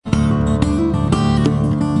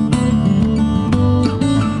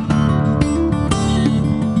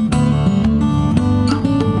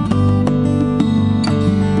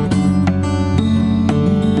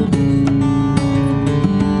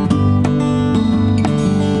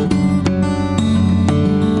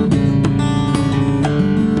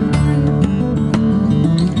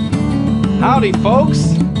Howdy, folks.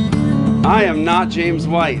 I am not James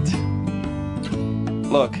White.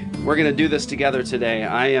 Look, we're going to do this together today.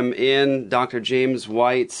 I am in Dr. James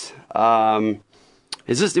White's,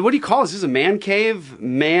 is this, what do you call this? Is this a man cave?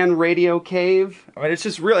 Man radio cave? I mean,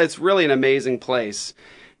 it's really an amazing place.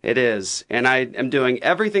 It is. And I am doing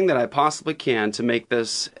everything that I possibly can to make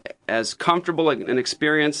this as comfortable an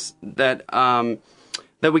experience that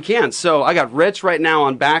we can. So I got Rich right now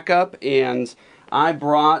on backup, and I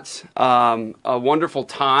brought a wonderful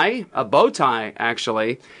tie, a bow tie,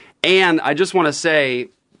 actually. And I just want to say,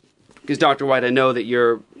 because Dr. White, I know that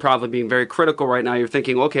you're probably being very critical right now. You're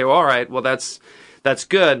thinking, okay, well, all right, well, that's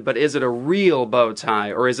good, but is it a real bow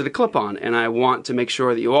tie or is it a clip-on? And I want to make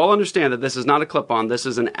sure that you all understand that this is not a clip-on. This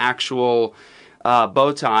is an actual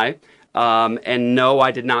bow tie. And no,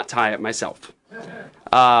 I did not tie it myself.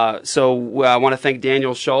 So I want to thank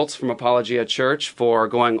Daniel Schultz from Apologia Church for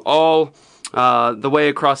going all the way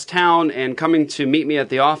across town and coming to meet me at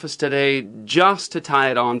the office today just to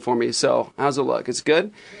tie it on for me. So how's it look? It's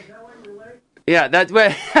good? Yeah, that's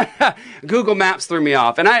way. Google Maps threw me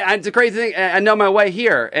off, and it's a crazy thing. I know my way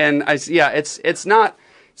here, and it's not.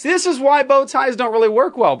 See, this is why bow ties don't really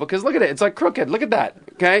work well, because look at it, it's like crooked. Look at that.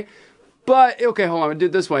 Okay, but okay, hold on, I'm gonna do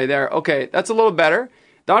it this way. There, okay, that's a little better.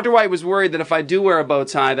 Dr. White was worried that if I do wear a bow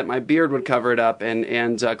tie, that my beard would cover it up,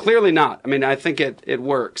 and clearly not. I mean, I think it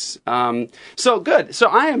works. So good. So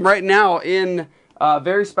I am right now in a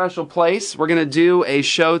very special place. We're gonna do a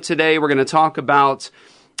show today. We're gonna talk about.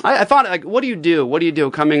 I thought, like, what do you do? What do you do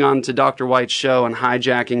coming on to Dr. White's show and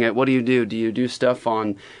hijacking it? What do you do? Do you do stuff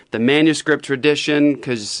on the manuscript tradition?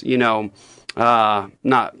 Because, not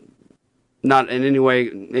in any way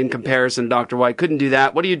in comparison to Dr. White. Couldn't do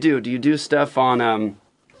that. What do you do? Do you do stuff on,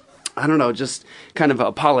 I don't know, just kind of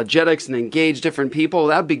apologetics and engage different people?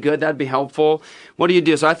 That'd be good. That'd be helpful. What do you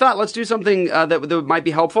do? So I thought, let's do something that might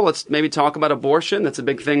be helpful. Let's maybe talk about abortion. That's a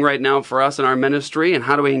big thing right now for us in our ministry. And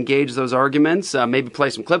how do we engage those arguments? Maybe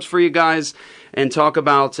play some clips for you guys and talk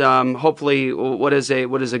about, hopefully, what is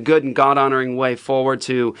a good and God-honoring way forward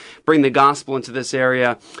to bring the gospel into this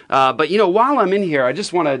area. But while I'm in here, I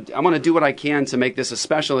want to do what I can to make this a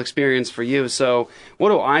special experience for you. So what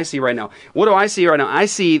do I see right now? I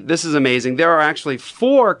see, this is amazing. There are actually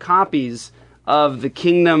 4 copies of the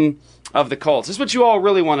Kingdom of the Cults. This is what you all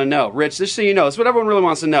really want to know. Rich, just so you know, it's what everyone really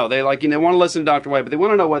wants to know. They want to listen to Dr. White, but they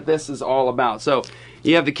want to know what this is all about. So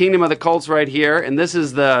you have the Kingdom of the Cults right here, and this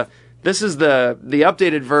is the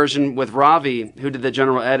updated version with Ravi, who did the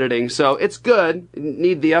general editing. So it's good.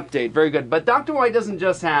 Need the update. Very good. But Dr. White doesn't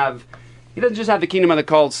just have the Kingdom of the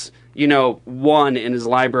Cults, one in his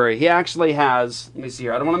library. He actually has, let me see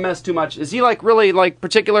here. I don't want to mess too much. Is he really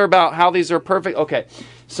particular about how these are perfect? Okay.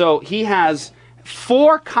 So he has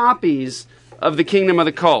 4 copies of the Kingdom of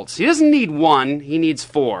the Cults. He doesn't need 1. He needs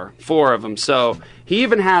 4 of them. So he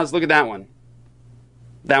even has, look at that one.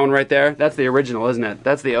 That one right there, that's the original, isn't it?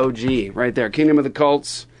 That's the OG right there. Kingdom of the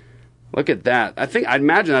Cults. Look at that. I'd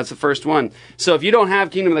imagine that's the first one. So if you don't have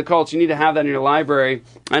Kingdom of the Cults, you need to have that in your library.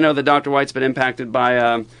 I know that Dr. White's been impacted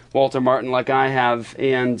by Walter Martin like I have,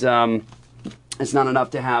 and it's not enough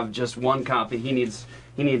to have just 1 copy. He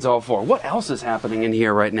needs all 4. What else is happening in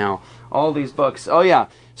here right now? All these books. Oh yeah.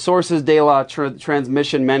 Sources de la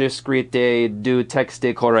Transmission Manuscrite du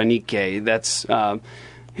Texte Coranique. That's...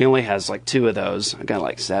 he only has 2 of those. I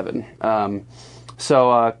got 7.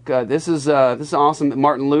 This is awesome.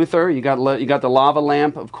 Martin Luther. You got the lava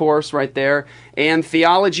lamp, of course, right there, and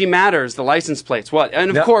Theology Matters, the license plates. What?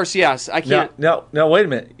 And of course, yes, I can't. No. Wait a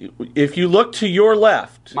minute. If you look to your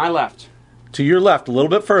left, my left, to your left, a little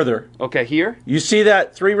bit further. Okay, here. You see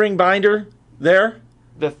that 3-ring binder there?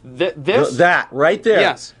 This? That right there.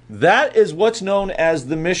 Yes. That is what's known as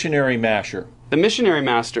the missionary masher. The missionary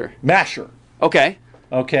master. Masher. Okay.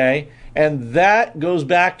 Okay, and that goes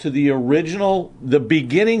back to the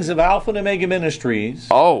beginnings of Alpha and Omega Ministries.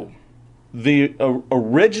 Oh. The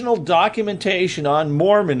original documentation on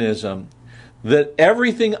Mormonism, that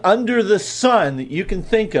everything under the sun that you can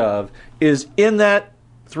think of is in that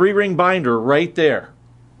 3-ring binder right there.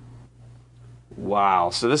 Wow,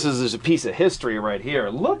 so this is a piece of history right here.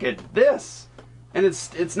 Look at this. And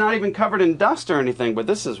it's not even covered in dust or anything, but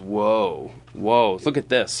this is, whoa, look at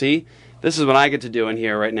this, see? This is what I get to do in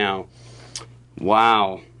here right now.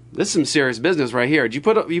 Wow. This is some serious business right here. Did you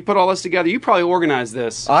put all this together? You probably organized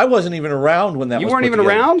this. I wasn't even around when that was put together. You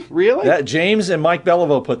weren't even around? Really? James and Mike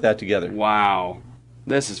Beliveau put that together. Wow.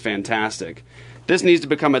 This is fantastic. This needs to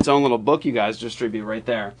become its own little book you guys distribute right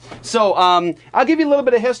there. So I'll give you a little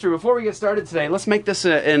bit of history before we get started today. Let's make this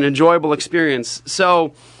an enjoyable experience.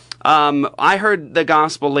 So I heard the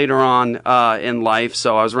gospel later on in life,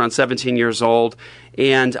 so I was around 17 years old,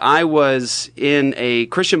 And I was in a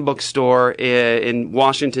Christian bookstore in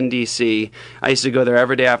Washington, D.C. I used to go there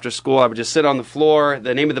every day after school. I would just sit on the floor.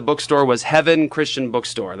 The name of the bookstore was Heaven Christian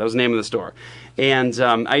Bookstore. That was the name of the store. And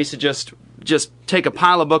I used to just take a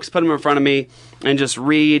pile of books, put them in front of me, and just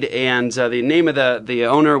read. And the name of the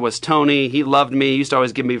owner was Tony. He loved me. He used to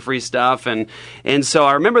always give me free stuff. And so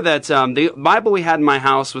I remember that the Bible we had in my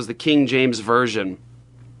house was the King James Version.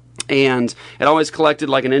 And it always collected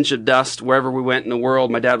like an inch of dust wherever we went in the world.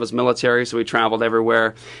 My dad was military, so we traveled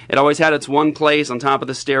everywhere. It always had its one place on top of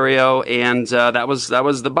the stereo, and that was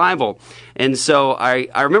the Bible. And so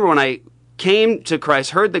I remember when I came to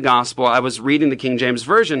Christ, heard the gospel, I was reading the King James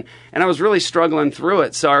Version, and I was really struggling through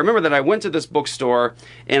it. So I remember that I went to this bookstore,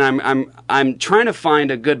 and I'm trying to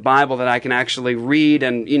find a good Bible that I can actually read,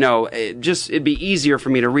 and it'd be easier for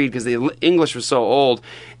me to read because the English was so old.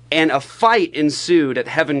 And a fight ensued at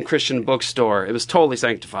Heaven Christian Bookstore. It was totally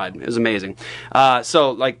sanctified. It was amazing.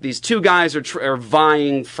 So, like, these two guys are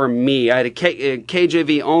vying for me. I had a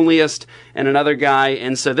KJV onlyist and another guy.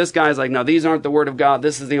 And so this guy's like, no, these aren't the Word of God.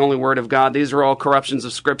 This is the only Word of God. These are all corruptions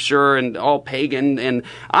of Scripture and all pagan. And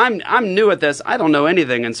I'm new at this. I don't know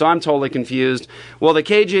anything. And so I'm totally confused. Well, the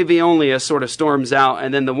KJV onlyist sort of storms out.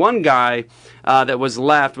 And then the one guy that was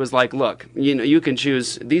left was like, look, you can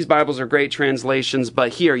choose. These Bibles are great translations, but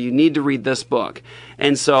here, you need to read this book.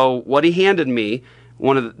 And so what he handed me,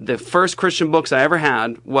 one of the first Christian books I ever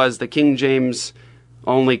had, was the King James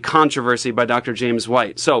Only Controversy by Dr. James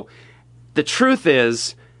White. So the truth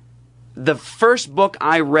is, the first book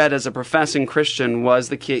I read as a professing Christian was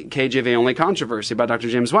the KJV Only Controversy by Dr.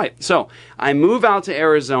 James White. So I move out to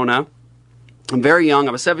Arizona. I'm very young.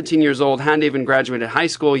 I was 17 years old, hadn't even graduated high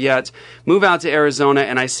school yet. Move out to Arizona,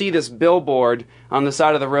 and I see this billboard on the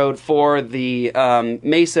side of the road for the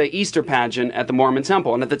Mesa Easter pageant at the Mormon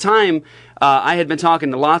Temple. And at the time, I had been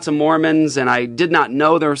talking to lots of Mormons, and I did not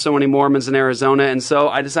know there were so many Mormons in Arizona, and so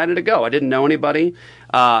I decided to go. I didn't know anybody.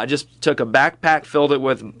 I just took a backpack, filled it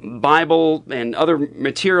with Bible and other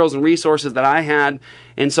materials and resources that I had.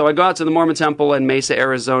 And so I go out to the Mormon Temple in Mesa,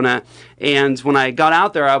 Arizona. And when I got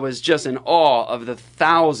out there, I was just in awe of the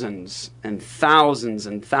thousands and thousands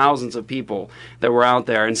and thousands of people that were out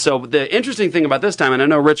there. And so the interesting thing about this time, and I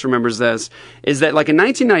know Rich remembers this, is that like in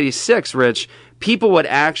 1996, Rich, people would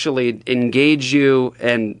actually engage you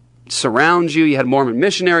and surround you. You had Mormon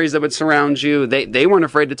missionaries that would surround you. They weren't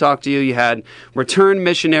afraid to talk to you. You had return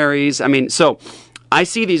missionaries. I mean, so I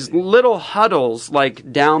see these little huddles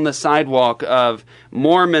like down the sidewalk of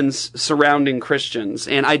Mormons surrounding Christians.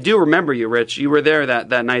 And I do remember you, Rich. You were there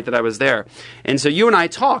that night that I was there. And so you and I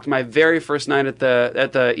talked my very first night at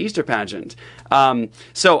the Easter pageant.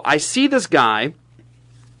 So I see this guy.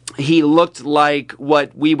 He looked like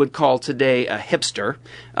what we would call today a hipster.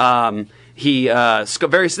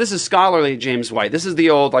 This is scholarly James White. This is the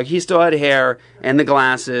old, like, he still had hair and the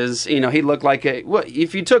glasses. He looked like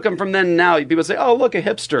if you took him from then and now, people would say, oh, look, a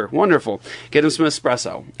hipster. Wonderful. Get him some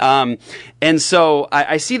espresso. And so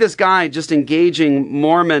I see this guy just engaging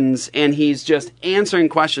Mormons, and he's just answering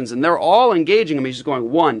questions, and they're all engaging him. He's just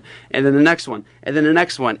going one, and then the next one, and then the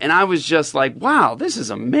next one. And I was just like, wow, this is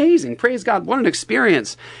amazing. Praise God. What an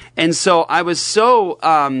experience. And so I was so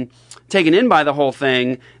taken in by the whole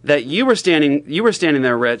thing that you were standing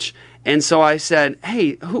there, Rich. And so I said,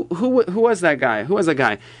 hey, who was that guy? Who was that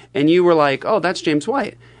guy? And you were like, oh, that's James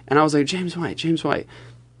White. And I was like, James White.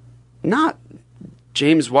 Not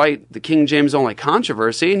James White, the King James Only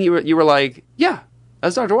Controversy. And you were like, yeah,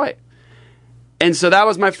 that's Dr. White. And so that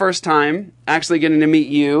was my first time actually getting to meet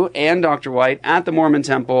you and Dr. White at the Mormon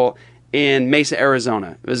Temple in Mesa,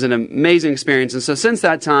 Arizona. It was an amazing experience. And so since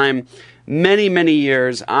that time, many, many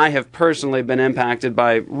years, I have personally been impacted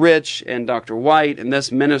by Rich and Dr. White and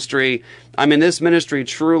this ministry. I mean, this ministry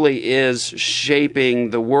truly is shaping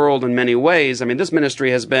the world in many ways. I mean, this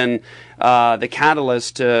ministry has been the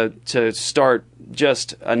catalyst to start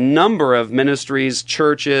just a number of ministries,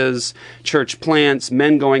 churches, church plants,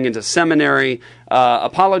 men going into seminary.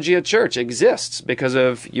 Apologia Church exists because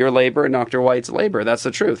of your labor and Dr. White's labor. That's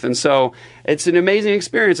the truth. And so it's an amazing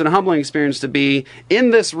experience and a humbling experience to be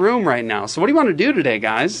in this room right now. So what do you want to do today,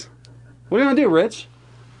 guys? What do you want to do, Rich?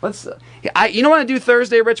 You know what I do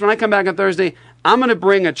Thursday, Rich? When I come back on Thursday, I'm going to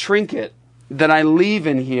bring a trinket that I leave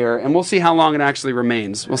in here, and we'll see how long it actually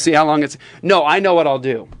remains. We'll see how long it's... No, I know what I'll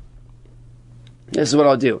do. This is what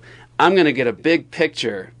I'll do. I'm going to get a big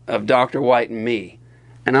picture of Dr. White and me,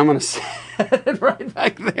 and I'm going to set it right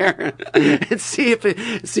back there and see if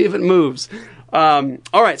it moves. All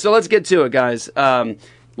right, so let's get to it, guys.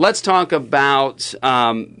 Let's talk about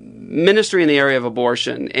ministry in the area of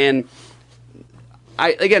abortion. And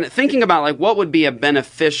again, thinking about like what would be a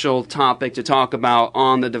beneficial topic to talk about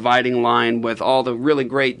on the dividing line with all the really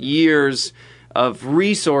great years of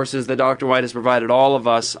resources that Dr. White has provided all of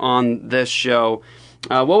us on this show.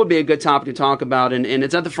 What would be a good topic to talk about? And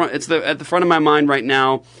it's at the front. It's at the front of my mind right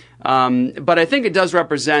now. But I think it does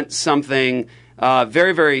represent something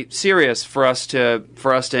very, very serious for us to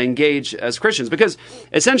engage as Christians, because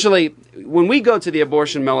essentially when we go to the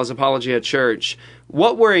abortion mill as Apologia Church,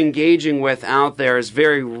 what we're engaging with out there is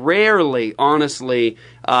very rarely, honestly,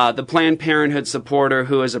 the Planned Parenthood supporter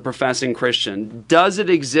who is a professing Christian. Does it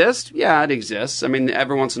exist? Yeah, it exists. I mean,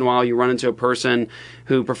 every once in a while you run into a person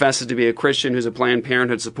who professes to be a Christian who's a Planned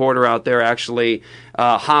Parenthood supporter out there, actually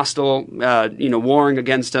hostile, warring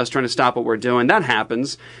against us, trying to stop what we're doing. That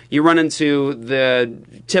happens. You run into the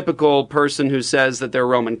typical person who says that they're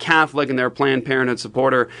Roman Catholic and they're a Planned Parenthood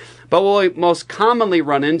supporter. But what we most commonly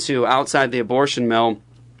run into outside the abortion mill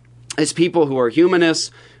is people who are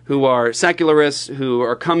humanists, who are secularists, who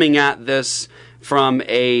are coming at this from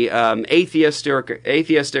a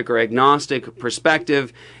atheistic or agnostic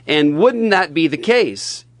perspective. And wouldn't that be the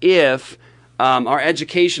case if our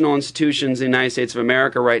educational institutions in the United States of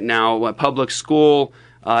America right now, public school,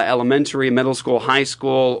 elementary, middle school, high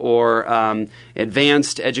school, or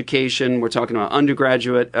advanced education, we're talking about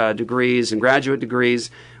undergraduate degrees and graduate degrees,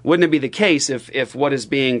 wouldn't it be the case if what is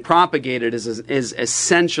being propagated is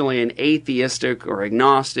essentially an atheistic or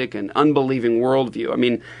agnostic and unbelieving worldview? I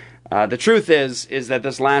mean, the truth is that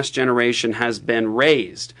this last generation has been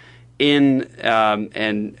raised in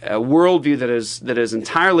a worldview that is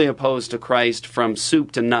entirely opposed to Christ from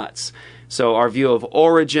soup to nuts. So our view of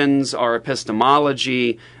origins, our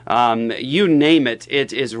epistemology, you name it,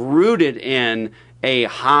 it is rooted in a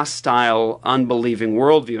hostile, unbelieving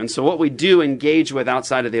worldview. And so what we do engage with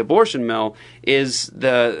outside of the abortion mill is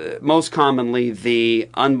most commonly the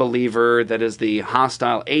unbeliever, that is the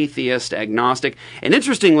hostile atheist, agnostic. And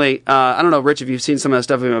interestingly, I don't know, Rich, if you've seen some of the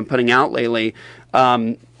stuff we've been putting out lately,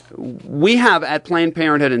 we have at Planned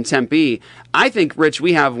Parenthood in Tempe, I think, Rich,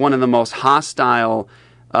 we have one of the most hostile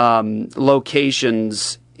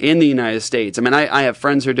locations in the United States. I mean, I have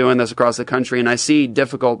friends who are doing this across the country, and I see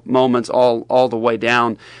difficult moments all the way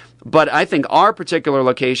down. But I think our particular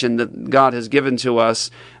location that God has given to us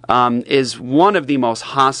is one of the most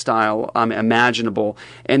hostile imaginable.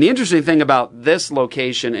 And the interesting thing about this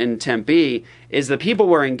location in Tempe is the people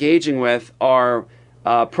we're engaging with are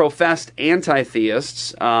professed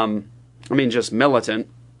anti-theists, just militant.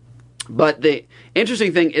 But the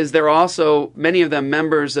interesting thing is they're also, many of them,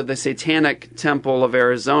 members of the Satanic Temple of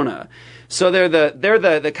Arizona. So they're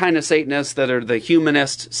the kind of Satanists that are the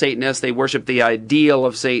humanist Satanists. They worship the ideal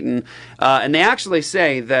of Satan, and they actually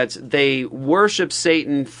say that they worship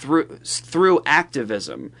Satan through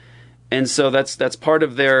activism. And so that's part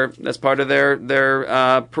of their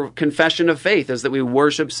confession of faith, is that we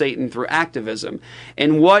worship Satan through activism.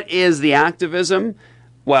 And what is the activism?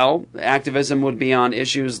 Well, activism would be on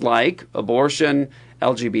issues like abortion,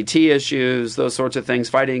 LGBT issues, those sorts of things,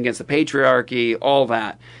 fighting against the patriarchy, all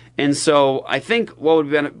that. And so I think what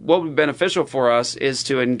would be beneficial for us is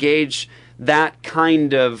to engage that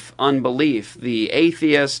kind of unbelief, the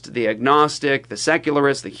atheist, the agnostic, the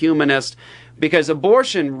secularist, the humanist, because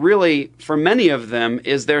abortion really, for many of them,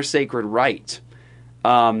 is their sacred right.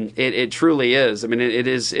 It truly is. I mean, it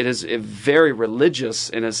is very religious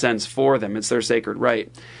in a sense for them. It's their sacred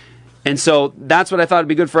right. And so that's what I thought would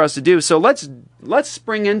be good for us to do. So let's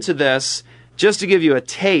spring into this just to give you a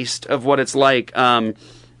taste of what it's like.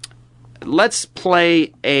 Let's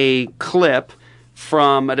play a clip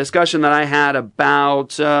from a discussion that I had about,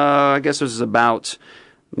 this is about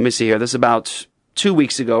 2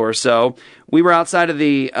 weeks ago or so. We were outside of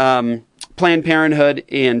the Planned Parenthood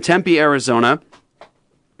in Tempe, Arizona.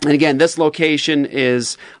 And again, this location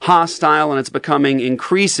is hostile, and it's becoming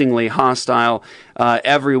increasingly hostile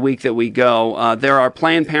every week that we go. There are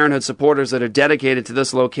Planned Parenthood supporters that are dedicated to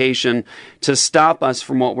this location to stop us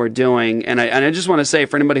from what we're doing. And I just want to say,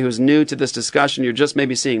 for anybody who's new to this discussion, you're just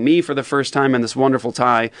maybe seeing me for the first time in this wonderful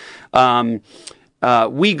tie.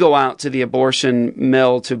 We go out to the abortion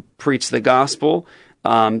mill to preach the gospel,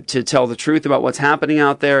 to tell the truth about what's happening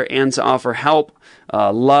out there, and to offer help,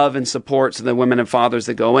 love, and support to the women and fathers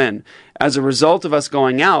that go in. As a result of us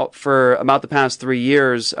going out for about the past 3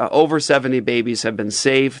 years, over 70 babies have been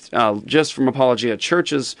saved just from Apologia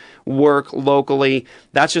Church's work locally.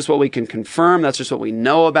 That's just what we can confirm. That's just what we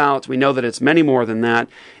know about. We know that it's many more than that.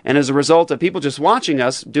 And as a result of people just watching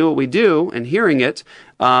us do what we do and hearing it,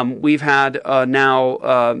 we've had now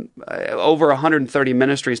over 130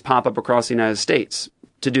 ministries pop up across the United States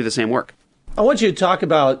to do the same work. I want you to talk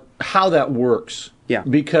about how that works. Yeah.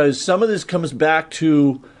 Because some of this comes back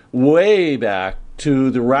to way back to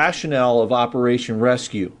the rationale of Operation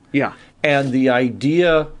Rescue. Yeah. And the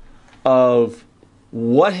idea of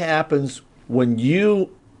what happens when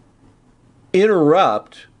you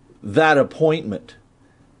interrupt that appointment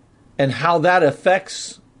and how that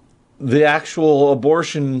affects the actual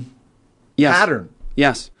abortion pattern.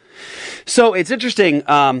 Yes. So it's interesting.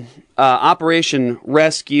 Operation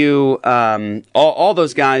Rescue, all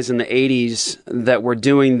those guys in the 80s that were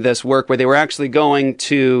doing this work, where they were actually going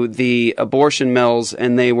to the abortion mills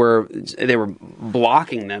and they were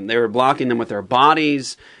blocking them. They were blocking them with their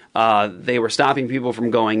bodies. They were stopping people from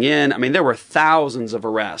going in. I mean, there were thousands of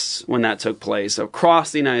arrests when that took place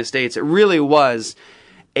across the United States. It really was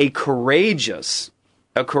a courageous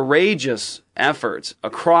effort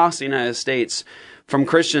across the United States from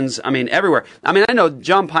Christians, I mean, everywhere. I mean, I know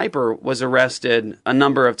John Piper was arrested a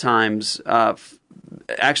number of times,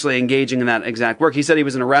 actually engaging in that exact work. He said he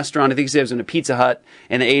was in a restaurant. I think he said he was in a Pizza Hut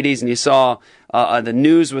in the 80s, and he saw the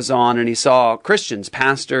news was on, and he saw Christians,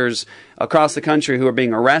 pastors across the country who were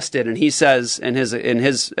being arrested. And he says in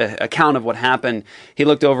his account of what happened, he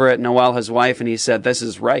looked over at Noelle, his wife, and he said, "This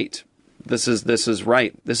is right. This is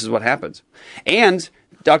right. This is what happens." And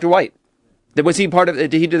Dr. White, was he part of?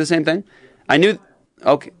 Did he do the same thing? I knew.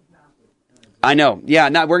 Okay, I know. Yeah,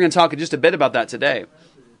 now we're going to talk just a bit about that today.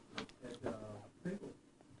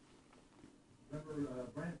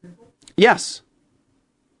 Yes.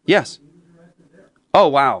 Yes. Oh,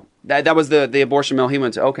 wow. That was the abortion mill he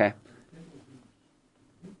went to. Okay.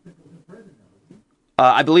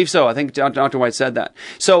 I believe so. I think Dr. White said that.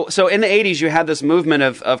 So in the 80s, you had this movement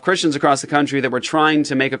of Christians across the country that were trying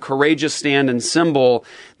to make a courageous stand and symbol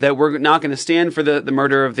that we're not going to stand for the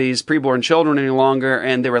murder of these preborn children any longer.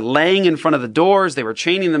 And they were laying in front of the doors. They were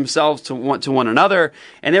chaining themselves to one another,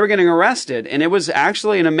 and they were getting arrested. And it was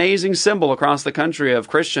actually an amazing symbol across the country of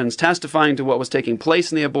Christians testifying to what was taking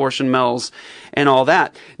place in the abortion mills and all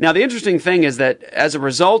that. Now, the interesting thing is that as a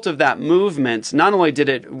result of that movement, not only did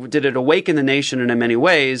it awaken the nation in many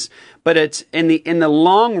ways, but it in the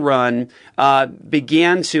long run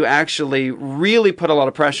began to actually really put a lot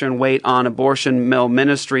of pressure and weight on abortion mill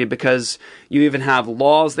ministry, because you even have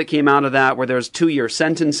laws that came out of that where there's 2-year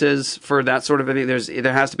sentences for that sort of thing.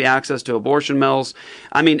 There has to be access to abortion mills.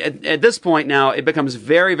 I mean, at this point now, it becomes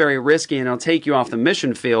very, very risky, and it'll take you off the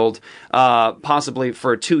mission field possibly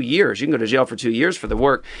for 2 years. You can go to jail for 2 years for the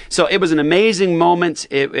work. So it was an amazing moment.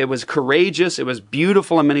 It was courageous. It was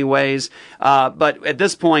beautiful in many ways. But at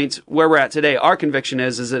this point, where we're at today, our conviction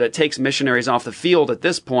is that it takes missionaries off the field at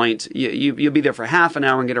this point. You'll be there for half an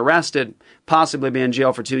hour and get arrested, possibly be in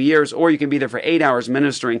jail for 2 years, or you can be there for 8 hours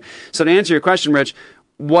ministering. So to answer your question, Rich,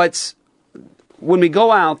 when we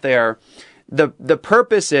go out there, the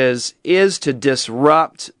purpose is to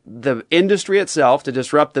disrupt the industry itself, to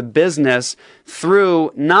disrupt the business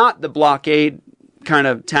through not the blockade kind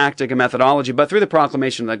of tactic and methodology, but through the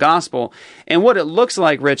proclamation of the gospel. And what it looks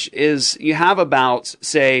like, Rich, is you have about,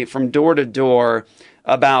 say, from door to door,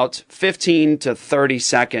 about 15 to 30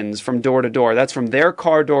 seconds from door to door. That's from their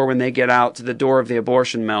car door when they get out to the door of the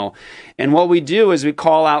abortion mill. And what we do is we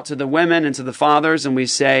call out to the women and to the fathers, and we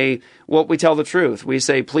say, well, we tell the truth. We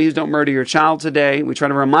say, please don't murder your child today. We try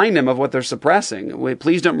to remind them of what they're suppressing.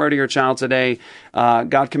 Please don't murder your child today.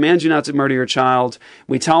 God commands you not to murder your child.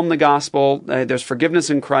 We tell them the gospel. There's forgiveness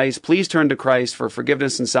in Christ. Please turn to Christ for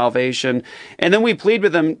forgiveness and salvation. And then we plead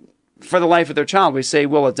with them for the life of their child. We say,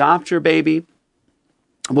 we'll adopt your baby.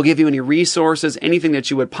 We'll give you any resources, anything that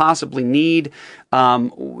you would possibly need.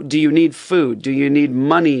 Do you need food? Do you need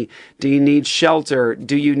money? Do you need shelter?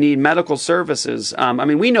 Do you need medical services? I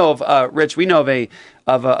mean, we know of Rich. We know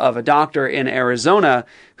of a doctor in Arizona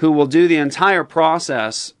who will do the entire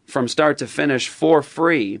process from start to finish for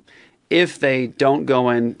free if they don't go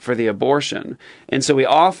in for the abortion. And so we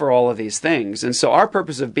offer all of these things. And so our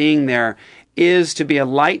purpose of being there is to be a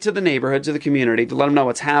light to the neighborhood, to the community, to let them know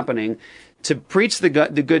what's happening, to preach the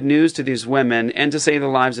good news to these women, and to save the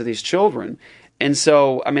lives of these children. And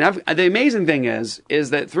so, I mean, the amazing thing is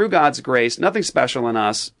that through God's grace, nothing special in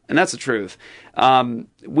us, and that's the truth,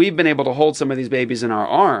 we've been able to hold some of these babies in our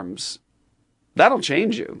arms. That'll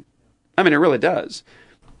change you. I mean, it really does.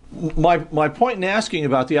 My point in asking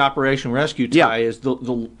about the Operation Rescue, Ty, is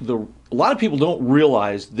a lot of people don't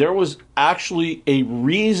realize there was actually a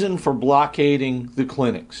reason for blockading the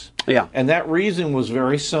clinics. Yeah. And that reason was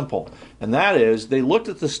very simple. And that is, they looked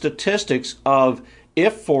at the statistics of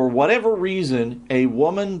if for whatever reason a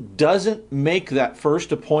woman doesn't make that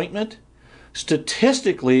first appointment,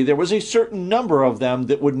 statistically there was a certain number of them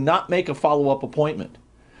that would not make a follow-up appointment.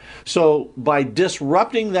 So by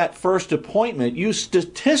disrupting that first appointment, you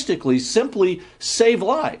statistically simply save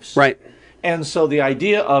lives. Right. And so the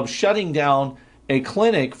idea of shutting down a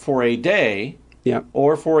clinic for a day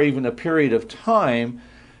or for even a period of time,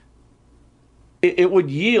 it would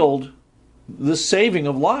yield the saving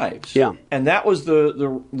of lives. Yeah. And that was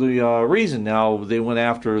the reason. Now, they went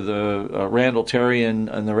after the Randall Terry and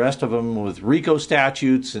the rest of them with RICO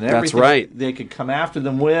statutes and everything. That's right. They could come after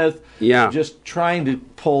them with. Yeah. Just trying to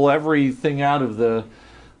pull everything out of the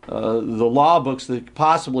law books that could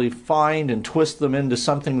possibly find and twist them into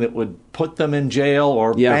something that would put them in jail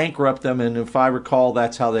or bankrupt them. And if I recall,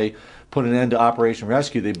 that's how they put an end to Operation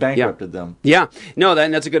Rescue. They bankrupted them. Yeah. No,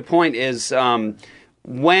 that's a good point, is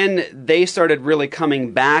when they started really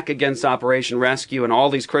coming back against Operation Rescue and all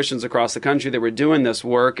these Christians across the country that were doing this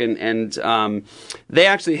work, and they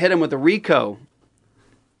actually hit them with the RICO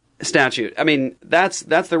statute. I mean, that's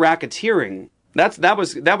the racketeering. That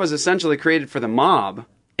was essentially created for the mob.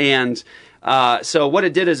 And so what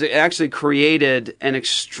it did is it actually created an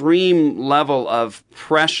extreme level of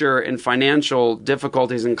pressure and financial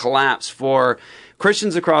difficulties and collapse for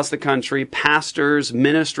Christians across the country, pastors,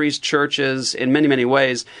 ministries, churches, in many, many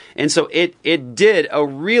ways. And so it did a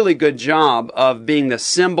really good job of being the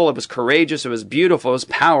symbol. It was courageous, it was beautiful, it was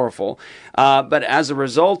powerful. But as a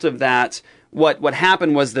result of that, what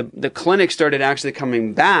happened was the clinic started actually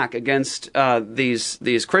coming back against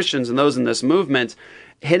these Christians and those in this movement,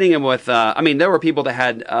 hitting them with, there were people that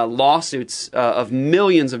had lawsuits of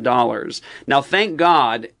millions of dollars. Now, thank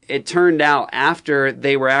God, it turned out after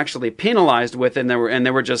they were actually penalized with it, and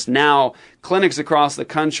there were just now clinics across the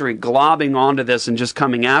country globbing onto this and just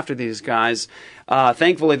coming after these guys.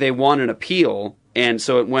 Thankfully, they won an appeal, and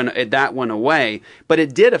so that went away. But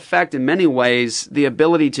it did affect, in many ways, the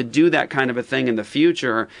ability to do that kind of a thing in the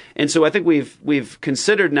future. And so I think we've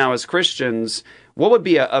considered now as Christians, what would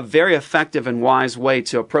be a very effective and wise way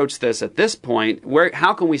to approach this at this point?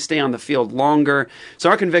 How can we stay on the field longer? So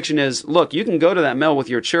our conviction is, look, you can go to that mill with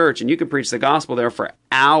your church and you can preach the gospel there for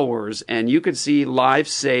hours and you could see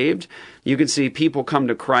lives saved. You can see people come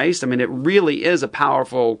to Christ. I mean, it really is a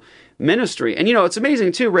powerful ministry. And, it's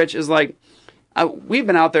amazing too, Rich, is like, we've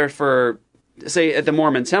been out there for, say, at the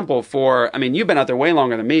Mormon Temple you've been out there way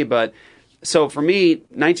longer than me, but so for me,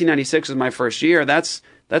 1996 was my first year. That's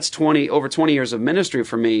over 20 years of ministry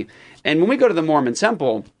for me. And when we go to the Mormon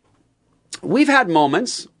Temple, we've had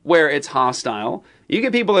moments where it's hostile. You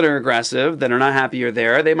get people that are aggressive, that are not happy you're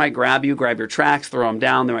there. They might grab your tracts, throw them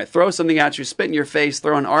down. They might throw something at you, spit in your face,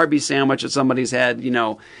 throw an Arby's sandwich at somebody's head,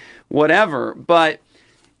 whatever. But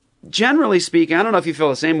generally speaking, I don't know if you feel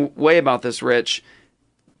the same way about this, Rich.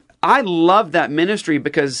 I love that ministry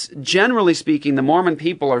because generally speaking, the Mormon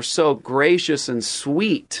people are so gracious and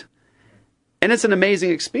sweet. And it's an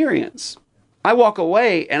amazing experience. I walk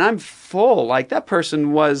away and I'm full. Like, that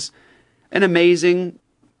person was an amazing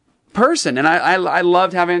person. And I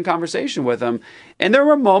loved having a conversation with them. And there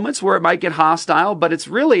were moments where it might get hostile, but it's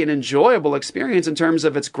really an enjoyable experience in terms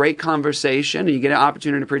of it's great conversation and you get an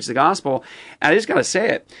opportunity to preach the gospel. And I just got to say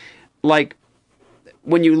it. Like,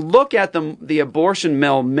 when you look at the abortion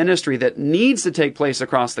mill ministry that needs to take place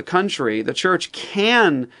across the country, the church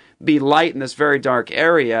can be light in this very dark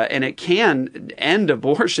area, and it can end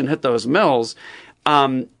abortion at those mills.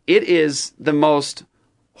 It is the most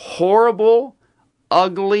horrible,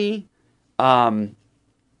 ugly,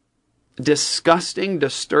 disgusting,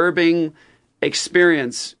 disturbing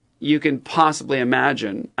experience you can possibly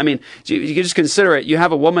imagine. I mean, you can just consider it. You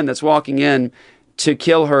have a woman that's walking in to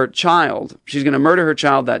kill her child. She's going to murder her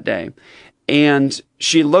child that day. And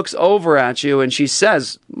she looks over at you and she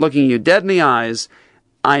says, looking you dead in the eyes,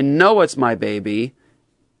 I know it's my baby.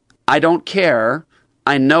 I don't care.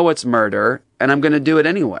 I know it's murder, and I'm going to do it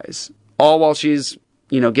anyways. All while she's,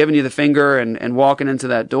 giving you the finger and walking into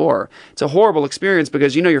that door. It's a horrible experience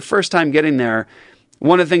because, your first time getting there,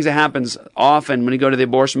 one of the things that happens often when you go to the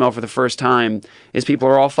abortion mill for the first time is people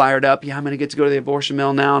are all fired up. Yeah, I'm going to get to go to the abortion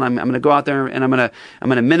mill now, and I'm going to go out there and I'm going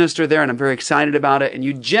to minister there, and I'm very excited about it. And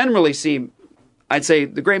you generally see, I'd say,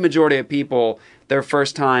 the great majority of people, their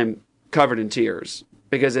first time covered in tears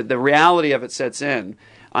because the reality of it sets in.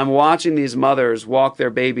 I'm watching these mothers walk their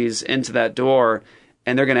babies into that door,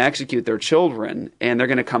 and they're going to execute their children, and they're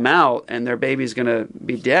going to come out, and their baby's going to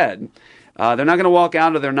be dead. They're not going to walk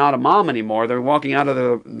out of they're not a mom anymore. They're walking out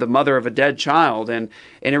of the mother of a dead child. And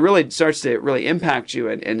it really starts to really impact you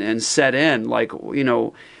and set in, like,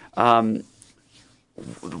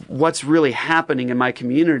 what's really happening in my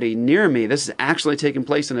community near me. This is actually taking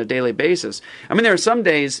place on a daily basis. I mean, there are some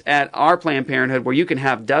days at our Planned Parenthood where you can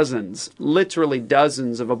have literally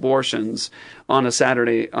dozens of abortions on a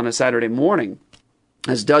Saturday morning.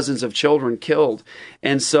 as dozens of children killed.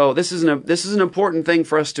 And so this is an important thing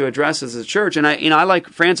for us to address as a church. And I like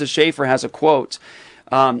Francis Schaeffer has a quote.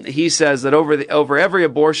 He says that over every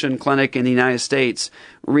abortion clinic in the United States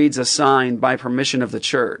reads a sign by permission of the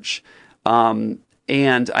church. And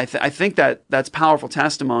I think that's powerful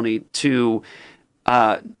testimony to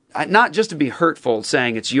not just to be hurtful,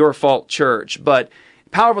 saying it's your fault, church, but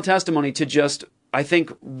powerful testimony to just, I think,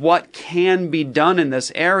 what can be done in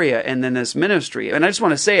this area and in this ministry. And I just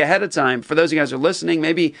want to say ahead of time, for those of you guys who are listening,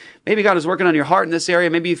 maybe God is working on your heart in this area.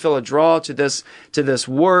 Maybe you feel a draw to this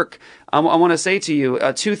work. I want to say to you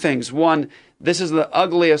two things. One, this is the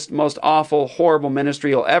ugliest, most awful, horrible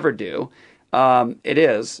ministry you'll ever do. It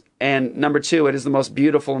is. And number two, it is the most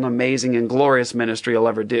beautiful and amazing and glorious ministry you'll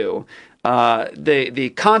ever do.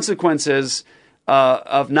 The consequences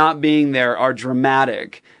of not being there are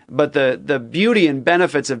dramatic, but the beauty and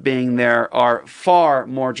benefits of being there are far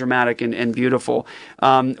more dramatic and beautiful.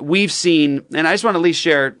 We've seen, and I just want to at least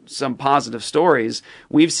share some positive stories.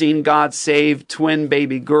 We've seen God save twin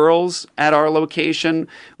baby girls at our location.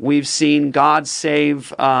 We've seen God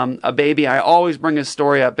save a baby. I always bring a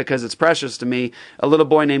story up because it's precious to me. A little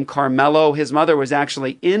boy named Carmelo. His mother was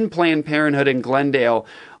actually in Planned Parenthood in Glendale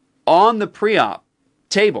on the pre-op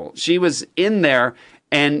table. She was in there.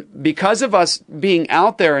 And because of us being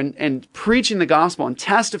out there and preaching the gospel and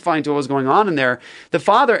testifying to what was going on in there, the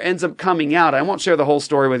father ends up coming out. I won't share the whole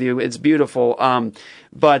story with you. It's beautiful.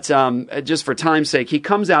 But just for time's sake, he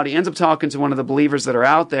comes out. He ends up talking to one of the believers that are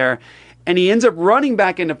out there. And he ends up running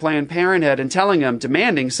back into Planned Parenthood and telling them,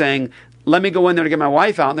 demanding, saying, let me go in there to get my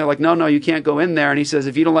wife out. And they're like, no, you can't go in there. And he says,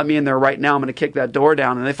 if you don't let me in there right now, I'm going to kick that door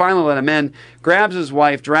down. And they finally let him in, grabs his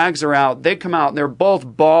wife, drags her out. They come out and they're both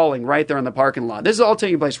bawling right there in the parking lot. This is all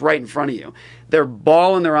taking place right in front of you. They're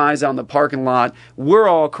bawling their eyes out in the parking lot. We're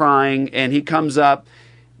all crying. And he comes up,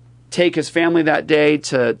 take his family that day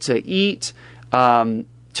to eat,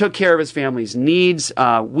 took care of his family's needs.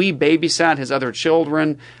 We babysat his other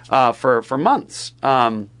children for months.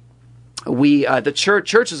 The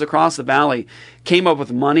churches across the valley came up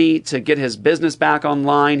with money to get his business back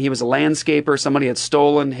online. He was a landscaper. Somebody had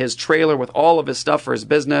stolen his trailer with all of his stuff for his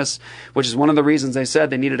business, which is one of the reasons they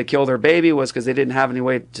said they needed to kill their baby, was because they didn't have any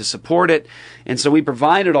way to support it. And so we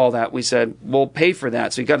provided all that. We said, we'll pay for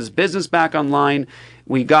that. So he got his business back online.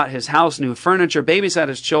 We got his house, new furniture, babysat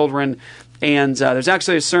his children. And there's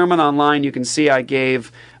actually a sermon online you can see I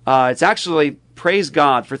gave. It's actually, praise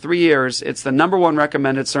God, for 3 years. It's the #1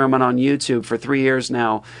 recommended sermon on YouTube for 3 years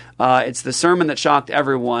now. It's the sermon that shocked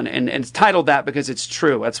everyone, and it's titled that because it's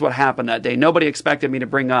true. That's what happened that day. Nobody expected me to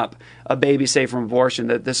bring up a baby saved from abortion.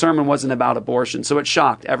 The sermon wasn't about abortion, so it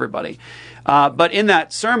shocked everybody. But in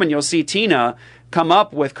that sermon, you'll see Tina come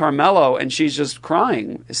up with Carmelo, and she's just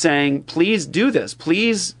crying, saying, please do this.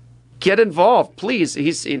 Please get involved. Please.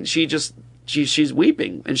 She's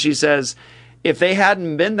weeping, and she says, if they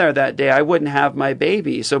hadn't been there that day, I wouldn't have my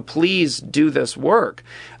baby. So please do this work.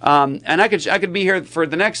 And I could be here for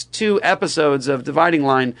the next 2 episodes of Dividing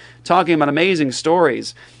Line talking about amazing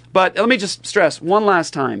stories. But let me just stress one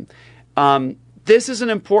last time. This is an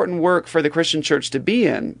important work for the Christian church to be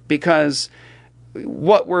in, because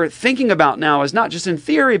what we're thinking about now is not just in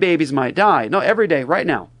theory babies might die. No, every day, right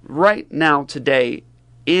now, today,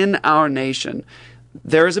 in our nation,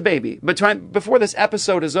 there is a baby. But before this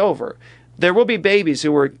episode is over, there will be babies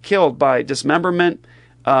who were killed by dismemberment,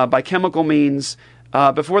 by chemical means,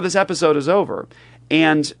 before this episode is over.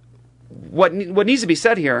 And what needs to be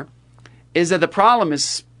said here is that the problem is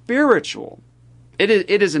spiritual. It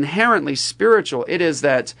is inherently spiritual. It is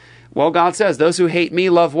that, well, God says, those who hate me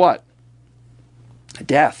love what?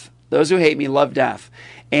 Death. Those who hate me love death.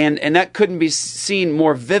 And that couldn't be seen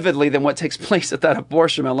more vividly than what takes place at that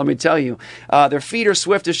abortion mill, let me tell you. Their feet are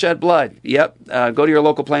swift to shed blood. Yep. Go to your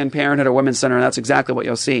local Planned Parenthood or Women's Center, and that's exactly what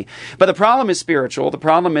you'll see. But the problem is spiritual. The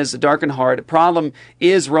problem is a darkened heart. The problem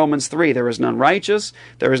is Romans 3. There is none righteous.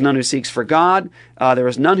 There is none who seeks for God. There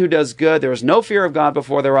is none who does good. There is no fear of God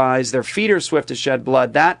before their eyes. Their feet are swift to shed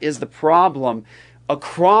blood. That is the problem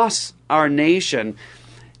across our nation.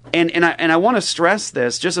 And I want to stress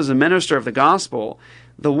this, just as a minister of the gospel.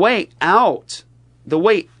 The way out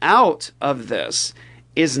of this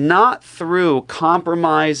is not through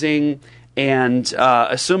compromising and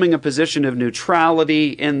assuming a position of neutrality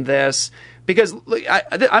in this, because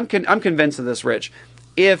I'm convinced of this, Rich.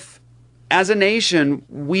 If, as a nation,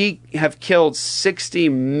 we have killed 60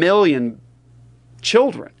 million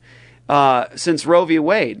children since Roe v.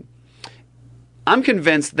 Wade, I'm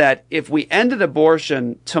convinced that if we ended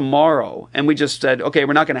abortion tomorrow and we just said, okay,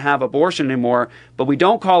 we're not going to have abortion anymore, but we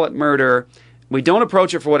don't call it murder, we don't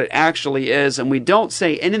approach it for what it actually is, and we don't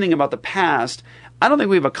say anything about the past, I don't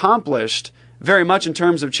think we've accomplished very much in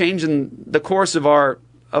terms of changing the course of our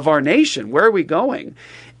nation. Where are we going?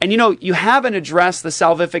 And, you haven't addressed the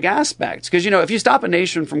salvific aspects. Because, if you stop a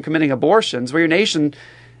nation from committing abortions, if your nation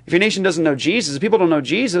doesn't know Jesus, if people don't know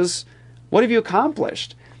Jesus, what have you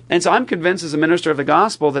accomplished? And so I'm convinced as a minister of the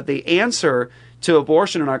gospel that the answer to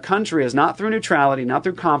abortion in our country is not through neutrality, not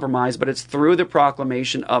through compromise, but it's through the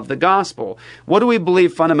proclamation of the gospel. What do we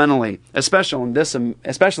believe fundamentally, especially on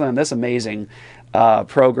this amazing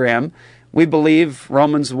program? We believe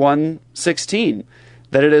Romans 1:16,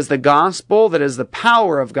 that it is the gospel that is the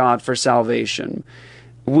power of God for salvation.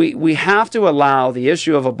 We have to allow the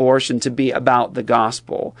issue of abortion to be about the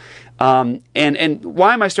gospel. And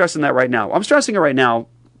why am I stressing that right now? I'm stressing it right now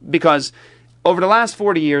because over the last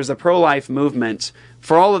 40 years, the pro-life movement,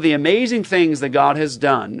 for all of the amazing things that God has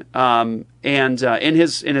done, and in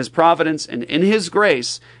His providence and in His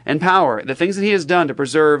grace and power, the things that He has done to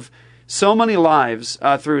preserve so many lives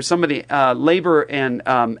through some of the labor and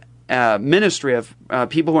ministry of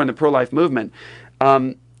people who are in the pro-life movement,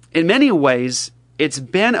 in many ways, it's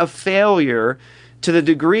been a failure to the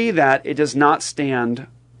degree that it does not stand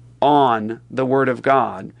on the Word of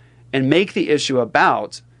God and make the issue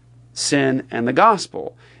about sin and the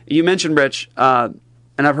gospel. You mentioned, Rich, and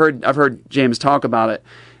I've heard James talk about it.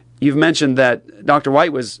 You've mentioned that Dr.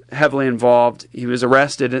 White was heavily involved. He was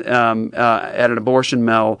arrested at an abortion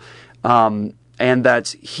mill, and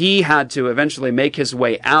that he had to eventually make his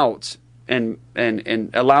way out and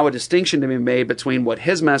allow a distinction to be made between what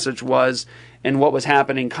his message was and what was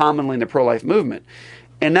happening commonly in the pro-life movement.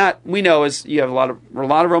 And that we know is you have a lot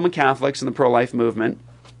of Roman Catholics in the pro-life movement.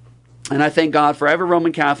 And I thank God for every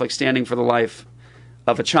Roman Catholic standing for the life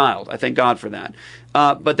of a child. I thank God for that.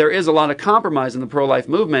 But there is a lot of compromise in the pro-life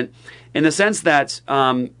movement in the sense that,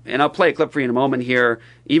 and I'll play a clip for you in a moment here,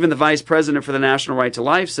 even the vice president for the National Right to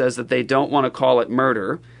Life says that they don't want to call it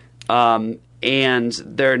murder, and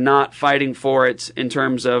they're not fighting for it in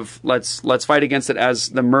terms of let's fight against it as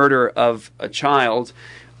the murder of a child.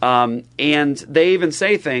 And they even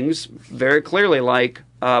say things very clearly like,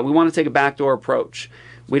 we want to take a backdoor approach.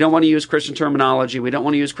 We don't want to use Christian terminology. We don't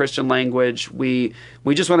want to use Christian language. We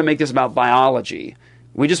just want to make this about biology.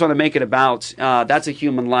 We just want to make it about that's a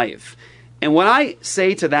human life. And what I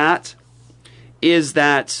say to that is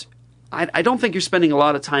that I don't think you're spending a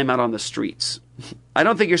lot of time out on the streets. I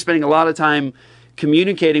don't think you're spending a lot of time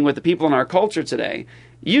communicating with the people in our culture today.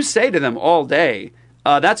 You say to them all day,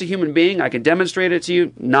 that's a human being. I can demonstrate it to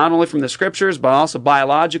you, not only from the scriptures, but also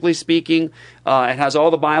biologically speaking. It has all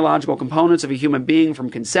the biological components of a human being from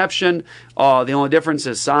conception. The only difference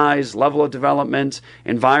is size, level of development,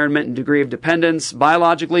 environment, and degree of dependence.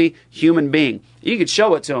 Biologically, human being. You could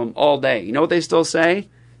show it to them all day. You know what they still say?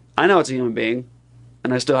 I know it's a human being,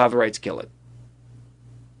 and I still have the right to kill it.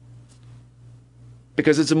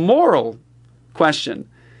 Because it's a moral question.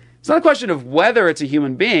 It's not a question of whether it's a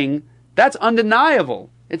human being. That's undeniable.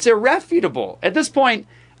 It's irrefutable. At this point,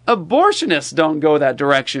 abortionists don't go that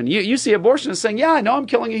direction. You see abortionists saying, yeah, I know I'm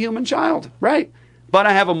killing a human child, right? But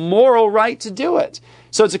I have a moral right to do it.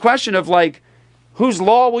 So it's a question of like, whose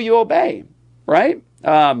law will you obey, right?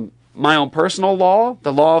 My own personal law,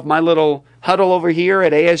 the law of my little huddle over here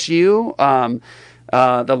at ASU,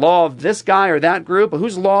 the law of this guy or that group.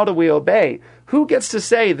 Whose law do we obey? Who gets to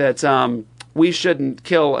say that we shouldn't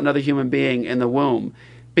kill another human being in the womb?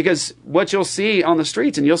 Because what you'll see on the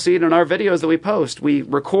streets, and you'll see it in our videos that we post, we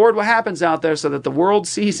record what happens out there so that the world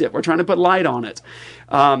sees it. We're trying to put light on it.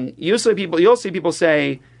 You'll see people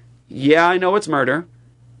say, yeah, I know it's murder,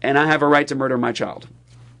 and I have a right to murder my child.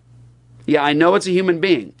 Yeah, I know it's a human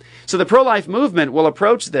being. So the pro-life movement will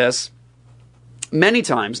approach this many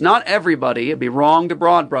times. Not everybody. It'd be wrong to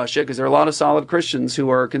broad brush it because there are a lot of solid Christians who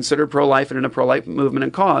are considered pro-life and in a pro-life movement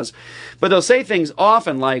and cause. But they'll say things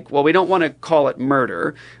often like, well, we don't want to call it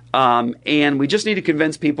murder, and we just need to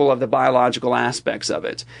convince people of the biological aspects of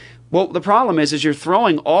it. Well, the problem is you're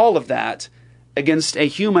throwing all of that against a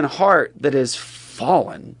human heart that is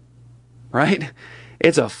fallen, right?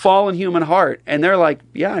 It's a fallen human heart. And they're like,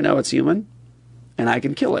 yeah, I know it's human, and I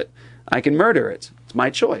can kill it. I can murder it. It's my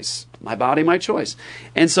choice. My body, my choice.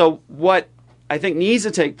 And so what I think needs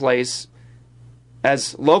to take place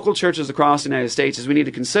as local churches across the United States is we need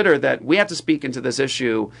to consider that we have to speak into this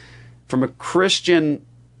issue from a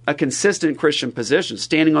consistent Christian position,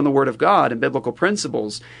 standing on the Word of God and biblical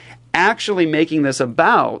principles, actually making this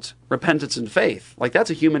about repentance and faith. Like that's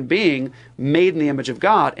a human being made in the image of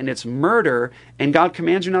God, and it's murder, and God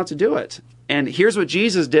commands you not to do it. And here's what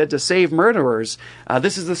Jesus did to save murderers.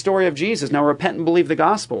 This is the story of Jesus. Now repent and believe the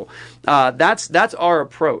gospel. That's our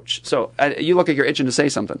approach. So you look like you're itching to say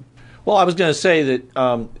something. Well, I was going to say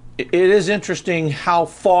that it is interesting how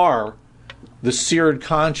far the seared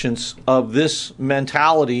conscience of this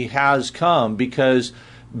mentality has come, because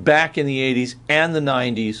back in the 80s and the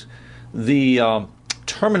 90s, the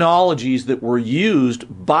terminologies that were used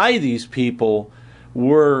by these people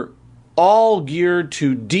were all geared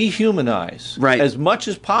to dehumanize as much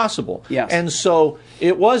as possible. Yes. And so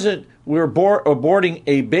it wasn't we're aborting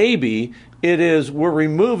a baby, it is we're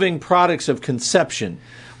removing products of conception,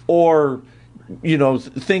 or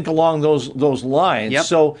think along those lines. Yep.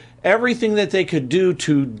 So everything that they could do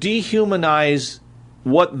to dehumanize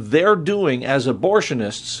what they're doing as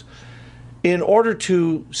abortionists in order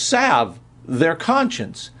to salve their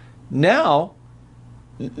conscience. Now,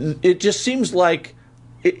 it just seems like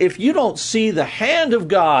if you don't see the hand of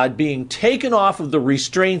God being taken off of the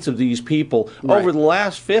restraints of these people over the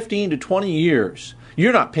last 15 to 20 years,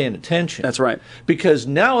 you're not paying attention. That's right. Because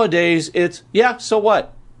nowadays it's, so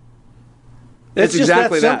what? It's just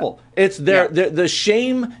exactly that simple. It's there. Yeah. The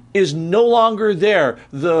shame is no longer there.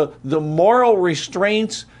 The moral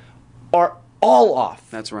restraints are all off.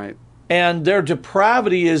 That's right. And their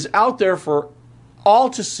depravity is out there for all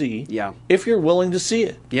to see. Yeah. If you're willing to see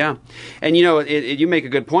it. Yeah. And you make a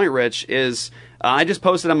good point, Rich, is I just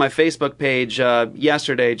posted on my Facebook page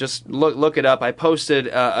yesterday, just look it up. I posted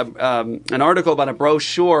an article about a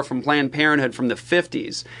brochure from Planned Parenthood from the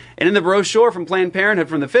 50s. And in the brochure from Planned Parenthood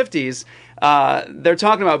from the 50s, they're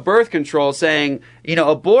talking about birth control, saying,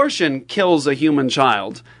 abortion kills a human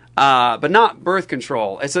child. But not birth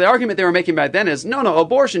control. And so the argument they were making back then is, no,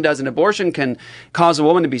 abortion doesn't. Abortion can cause a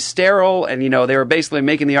woman to be sterile, and, they were basically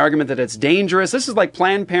making the argument that it's dangerous. This is like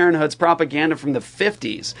Planned Parenthood's propaganda from the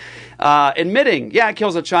 50s, admitting, it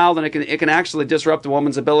kills a child, and it can actually disrupt a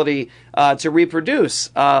woman's ability to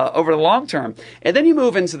reproduce over the long term. And then you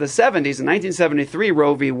move into the 70s. In 1973,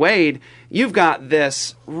 Roe v. Wade, you've got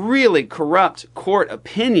this really corrupt court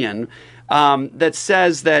opinion that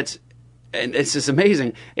says that, and it's just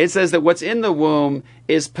amazing, it says that what's in the womb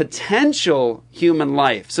is potential human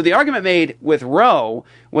life. So the argument made with Roe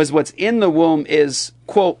was what's in the womb is,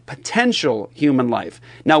 quote, potential human life.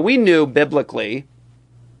 Now, we knew biblically,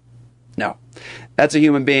 no, that's a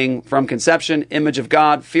human being from conception, image of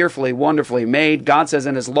God, fearfully, wonderfully made. God says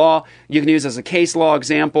in his law, you can use as a case law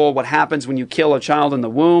example what happens when you kill a child in the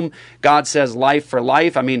womb. God says life for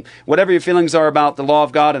life. I mean, whatever your feelings are about the law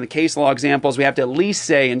of God and the case law examples, we have to at least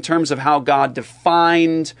say in terms of how God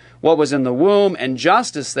defined what was in the womb and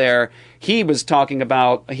justice there, he was talking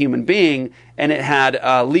about a human being and it had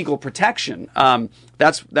legal protection.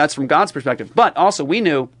 That's from God's perspective. But also we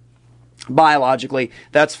knew biologically,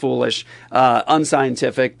 that's foolish,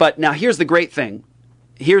 unscientific. But now here's the great thing.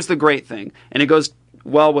 And it goes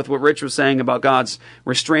well with what Rich was saying about God's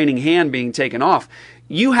restraining hand being taken off.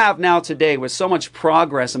 You have now today, with so much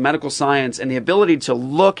progress in medical science and the ability to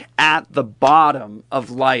look at the bottom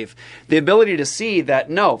of life, the ability to see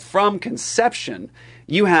that, no, from conception,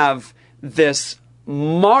 you have this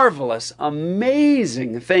marvelous,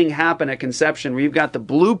 amazing thing happen at conception where you've got the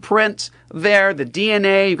blueprint there, the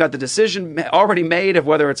DNA, you've got the decision already made of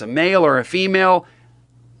whether it's a male or a female.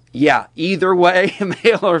 Yeah, either way,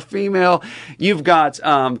 male or female, you've got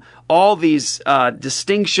all these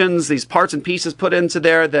distinctions, these parts and pieces put into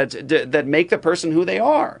there that make the person who they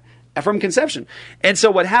are from conception. And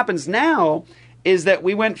so what happens now is that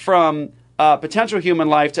we went from potential human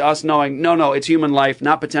life to us knowing, no, it's human life,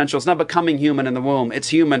 not potential. It's not becoming human in the womb. It's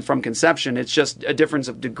human from conception. It's just a difference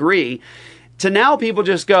of degree. To now people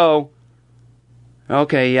just go,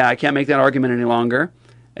 okay, I can't make that argument any longer.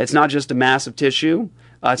 It's not just a mass of tissue.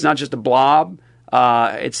 It's not just a blob.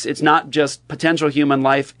 It's not just potential human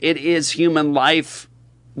life. It is human life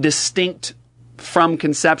distinct from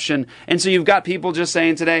conception. And so you've got people just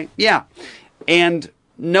saying today, and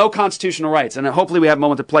no constitutional rights. And hopefully we have a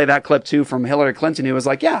moment to play that clip too from Hillary Clinton, who was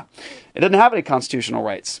like, it doesn't have any constitutional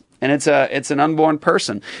rights. And it's an unborn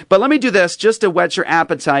person. But let me do this just to whet your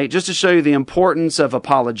appetite, just to show you the importance of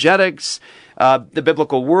apologetics, the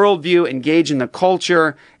biblical worldview, engaging the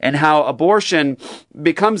culture, and how abortion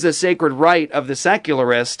becomes a sacred right of the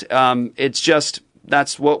secularist.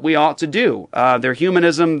 That's what we ought to do. Their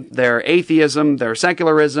humanism, their atheism, their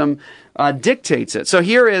secularism dictates it. So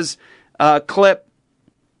here is a clip.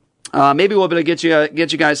 Maybe we'll be able to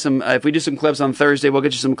get you guys some, if we do some clips on Thursday, we'll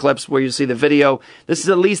get you some clips where you see the video. This is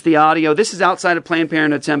at least the audio. This is outside of Planned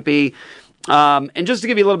Parenthood Tempe. And just to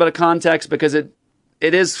give you a little bit of context, because it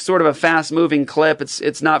is sort of a fast-moving clip.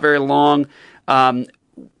 It's not very long.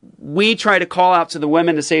 we try to call out to the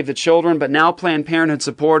women to save the children, but now Planned Parenthood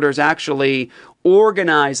supporters actually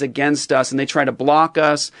organize against us, and they try to block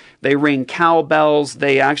us. They ring cowbells.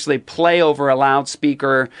 They actually play over a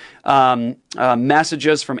loudspeaker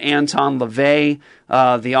messages from Anton LaVey,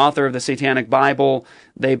 the author of the Satanic Bible.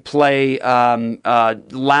 They play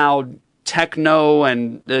loud techno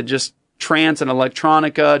and just trance and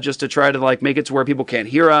electronica just to try to like make it to where people can't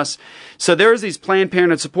hear us. So there's these Planned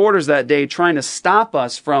Parenthood supporters that day trying to stop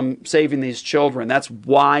us from saving these children. That's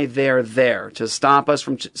why they're there, to stop us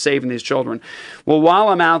from saving these children. Well, while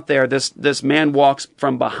I'm out there, this man walks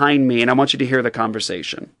from behind me, and I want you to hear the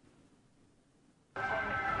conversation.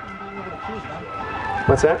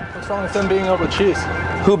 What's that? What's wrong with them being able to choose?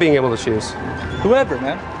 Who being able to choose? Whoever,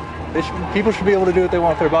 man. People should be able to do what they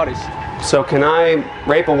want with their bodies. So can I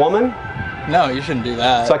rape a woman? No, you shouldn't do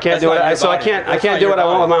that. So I can't do it. So I can't do what I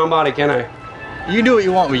want with my own body, can I? You can do what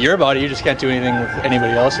you want with your body. You just can't do anything with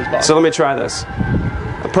anybody else's body. So let me try this.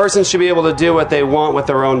 A person should be able to do what they want with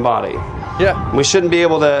their own body. Yeah. We shouldn't be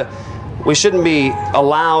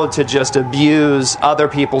allowed to just abuse other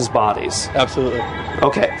people's bodies. Absolutely.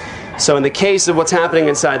 Okay. So in the case of what's happening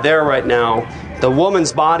inside there right now, the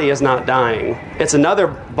woman's body is not dying. It's another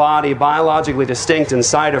body biologically distinct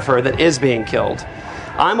inside of her that is being killed.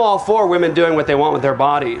 I'm all for women doing what they want with their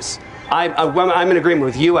bodies. I'm in agreement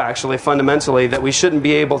with you, actually, fundamentally, that we shouldn't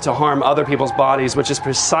be able to harm other people's bodies, which is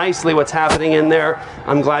precisely what's happening in there.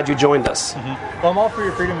 I'm glad you joined us. Mm-hmm. Well, I'm all for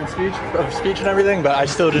your freedom of speech and everything, but I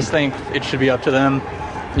still just think it should be up to them.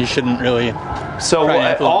 You shouldn't really. So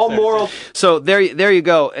all moral. So there you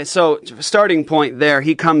go. So starting point there,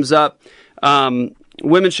 he comes up.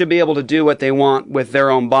 Women should be able to do what they want with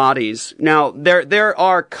their own bodies. Now there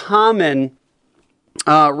are common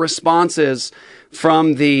responses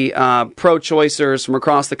from the pro-choicers from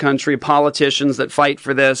across the country, politicians that fight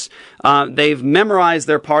for this. They've memorized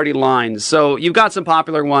their party lines. So you've got some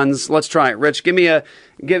popular ones. Let's try it. Rich, give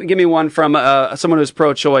me one from someone who's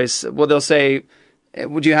pro-choice. Well, they'll say,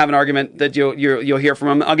 would you have an argument that you'll hear from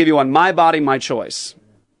them? I'll give you one. My body, my choice.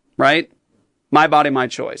 Right? My body, my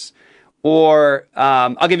choice. Or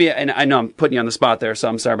I'll give you, and I know I'm putting you on the spot there, so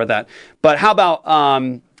I'm sorry about that. But how about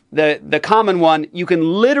the common one? You can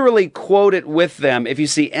literally quote it with them. If you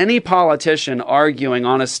see any politician arguing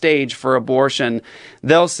on a stage for abortion,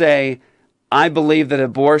 they'll say, I believe that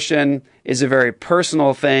abortion is a very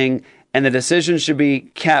personal thing, and the decision should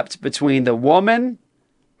be kept between the woman,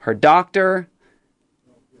 her doctor,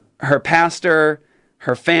 her pastor,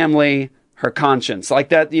 her family, her conscience. Like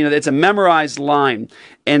that, it's a memorized line.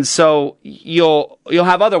 And so you'll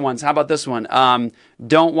have other ones. How about this one?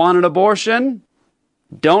 Don't want an abortion?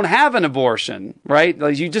 Don't have an abortion, right?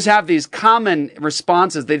 Like you just have these common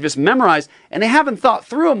responses they've just memorized, and they haven't thought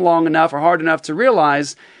through them long enough or hard enough to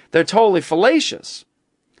realize they're totally fallacious.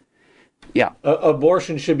 Yeah.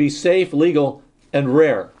 Abortion should be safe, legal, and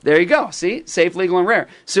rare. There you go. See? Safe, legal, and rare.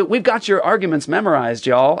 So we've got your arguments memorized,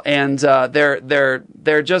 y'all, and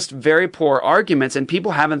they're just very poor arguments, and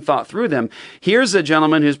people haven't thought through them. Here's a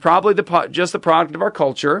gentleman who's probably just the product of our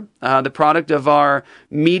culture, the product of our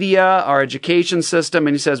media, our education system,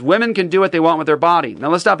 and he says, women can do what they want with their body. Now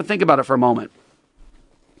let's stop and think about it for a moment.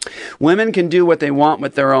 Women can do what they want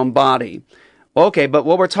with their own body. Okay, but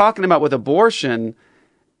what we're talking about with abortion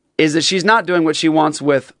is that she's not doing what she wants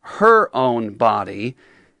with her own body.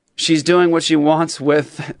 She's doing what she wants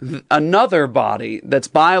with another body that's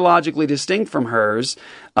biologically distinct from hers,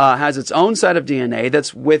 has its own set of DNA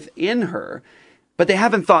that's within her. But they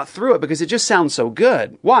haven't thought through it because it just sounds so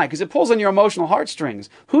good. Why? Because it pulls on your emotional heartstrings.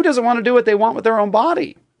 Who doesn't want to do what they want with their own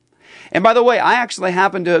body? And by the way, I actually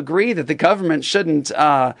happen to agree that the government shouldn't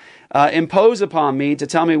impose upon me to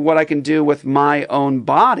tell me what I can do with my own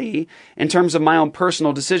body in terms of my own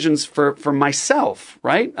personal decisions for myself,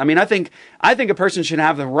 right? I mean, I think a person should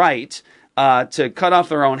have the right to cut off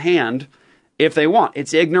their own hand if they want.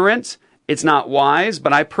 It's ignorant. It's not wise,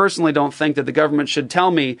 but I personally don't think that the government should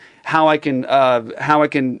tell me how I can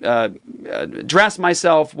dress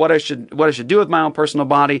myself, what I should do with my own personal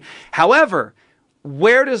body. However,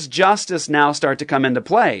 where does justice now start to come into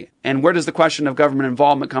play? And where does the question of government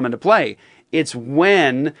involvement come into play? It's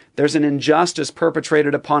when there's an injustice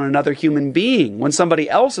perpetrated upon another human being, when somebody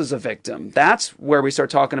else is a victim. That's where we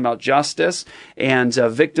start talking about justice and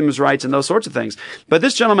victims' rights and those sorts of things. But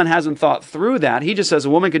this gentleman hasn't thought through that. He just says a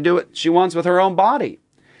woman can do what she wants with her own body.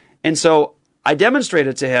 And so I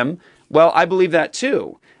demonstrated to him, well, I believe that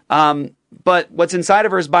too. But what's inside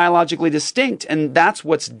of her is biologically distinct, and that's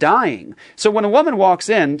what's dying. So when a woman walks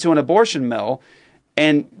into an abortion mill,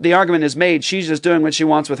 and the argument is made she's just doing what she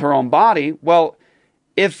wants with her own body, well,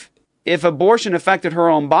 if if abortion affected her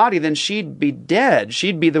own body, then she'd be dead.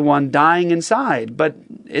 She'd be the one dying inside. But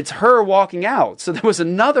it's her walking out. So there was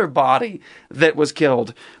another body that was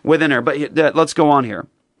killed within her. But let's go on here.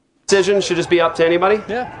 Decision should just be up to anybody?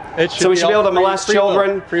 Yeah. So we should be able to molest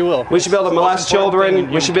children? Free will. We should be able to molest children?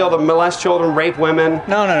 We should be able to molest children, rape women?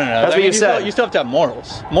 No. That's what you said. You still have to have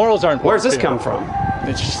morals. Morals are important. Where's this too. come from?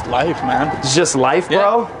 It's just life, man. It's just life,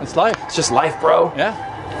 bro? Yeah, it's life. It's just life, bro? Yeah.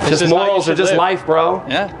 Just morals are just life, bro?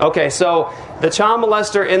 Yeah. Okay, so the child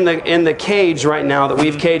molester in the cage right now that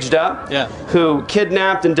we've caged up, who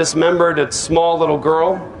kidnapped and dismembered a small little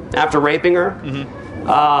girl after raping her,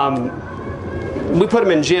 we put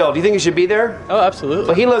him in jail. Do you think he should be there? Oh, absolutely.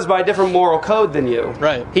 But he lives by a different moral code than you.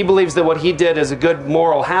 Right. He believes that what he did is a good,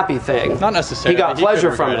 moral, happy thing. Not necessarily. He got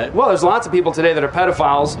pleasure from it. Well, there's lots of people today that are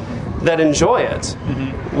pedophiles that enjoy it.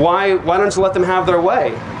 Why don't you let them have their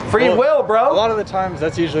way? Free will, bro. A lot of the times,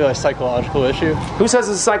 that's usually a psychological issue. Who says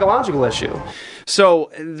it's a psychological issue?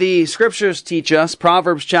 So the scriptures teach us,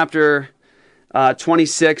 Proverbs chapter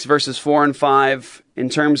 26, verses 4 and 5, in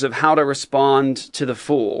terms of how to respond to the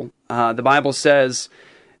fool. The Bible says,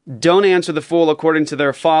 "Don't answer the fool according to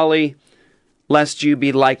their folly, lest you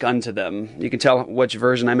be like unto them." You can tell which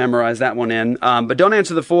version I memorized that one in. But don't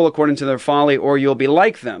answer the fool according to their folly, or you'll be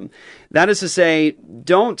like them. That is to say,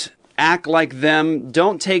 don't act like them.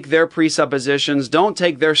 Don't take their presuppositions. Don't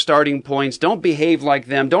take their starting points. Don't behave like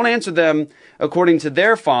them. Don't answer them according to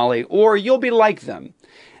their folly, or you'll be like them.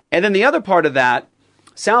 And then the other part of that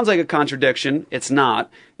sounds like a contradiction. It's not.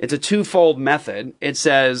 It's a twofold method. It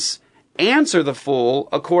says, answer the fool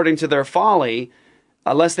according to their folly,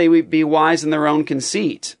 lest they be wise in their own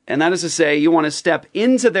conceit. And that is to say, you want to step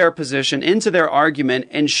into their position, into their argument,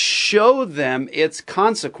 and show them its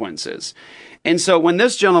consequences. And so when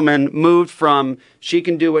this gentleman moved from she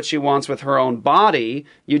can do what she wants with her own body,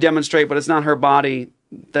 you demonstrate, but it's not her body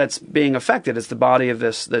that's being affected. It's the body of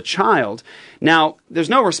the child. Now, there's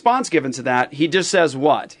no response given to that. He just says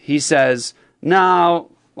what? He says,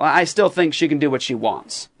 no, I still think she can do what she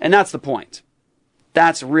wants. And that's the point.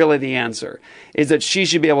 That's really the answer, is that she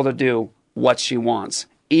should be able to do what she wants,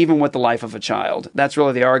 even with the life of a child. That's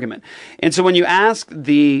really the argument. And so when you ask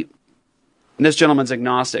this gentleman's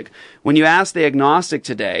agnostic, when you ask the agnostic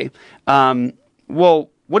today, well,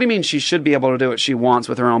 what do you mean she should be able to do what she wants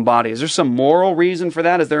with her own body? Is there some moral reason for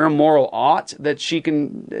that? Is there a moral ought that she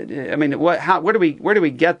can? I mean, where do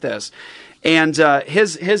we get this? And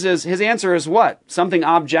his answer is what? Something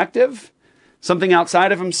objective, something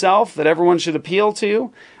outside of himself that everyone should appeal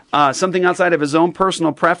to, something outside of his own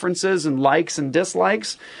personal preferences and likes and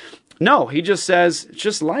dislikes. No, he just says it's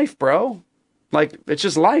just life, bro. Like it's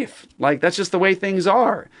just life. Like that's just the way things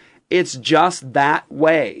are. It's just that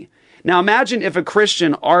way. Now imagine if a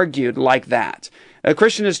Christian argued like that. A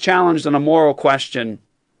Christian is challenged on a moral question.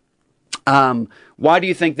 Why do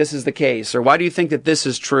you think this is the case? Or why do you think that this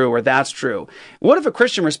is true or that's true? What if a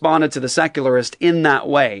Christian responded to the secularist in that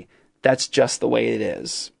way? That's just the way it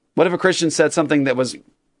is. What if a Christian said something that was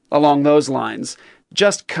along those lines?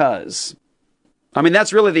 Just 'cause. I mean,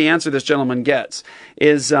 that's really the answer this gentleman gets,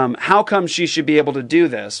 is how come she should be able to do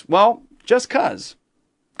this? Well, just 'cause.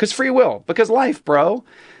 'Cause free will. Because life, bro.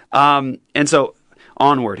 And so,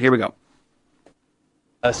 onward. Here we go.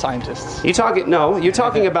 Scientists. You're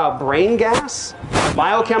talking about brain gas?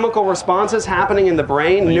 Biochemical responses happening in the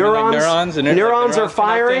brain? Neurons? Neurons are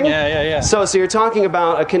firing? Yeah. So you're talking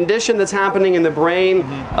about a condition that's happening in the brain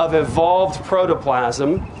of evolved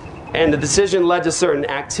protoplasm, and the decision led to certain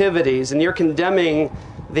activities, and you're condemning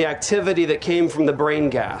the activity that came from the brain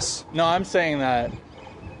gas. No, I'm saying that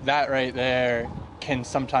right there can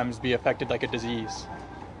sometimes be affected like a disease.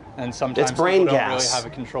 And sometimes it's brain people gas, don't really have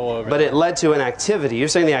a control over but that. it led to an activity. You're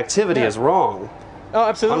saying the activity is wrong. Oh,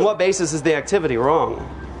 absolutely. On what basis is the activity wrong?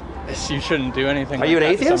 You shouldn't do anything Are you an that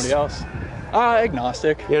to atheist? somebody else.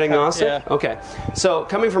 Agnostic. You're an agnostic? Yeah. Okay. So,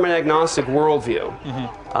 coming from an agnostic worldview,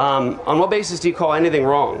 on what basis do you call anything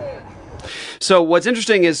wrong? So what's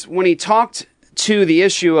interesting is when he talked to the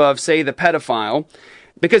issue of, say, the pedophile,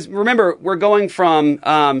 because remember, we're going from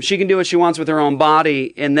she can do what she wants with her own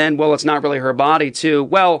body, and then, well, it's not really her body, to,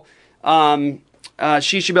 well,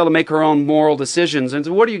 she should be able to make her own moral decisions. And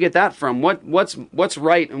so where do you get that from? What's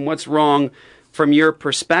right and what's wrong from your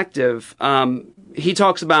perspective? He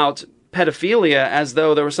talks about pedophilia as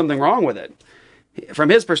though there was something wrong with it. From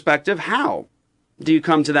his perspective, how do you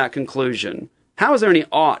come to that conclusion? How is there any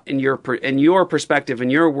ought in your perspective, in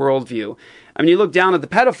your worldview? I mean, you look down at the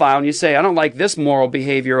pedophile and you say, I don't like this moral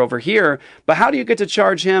behavior over here, but how do you get to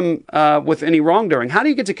charge him with any wrongdoing? How do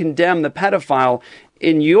you get to condemn the pedophile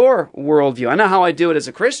in your worldview? I know how I do it as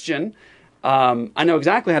a Christian. I know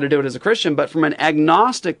exactly how to do it as a Christian, but from an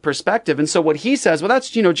agnostic perspective. And so what he says, well, that's,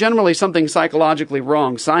 generally something psychologically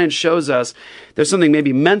wrong. Science shows us there's something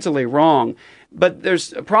maybe mentally wrong. But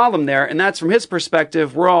there's a problem there, and that's from his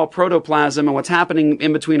perspective, we're all protoplasm, and what's happening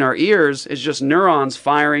in between our ears is just neurons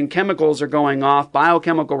firing, chemicals are going off,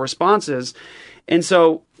 biochemical responses. And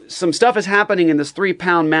so some stuff is happening in this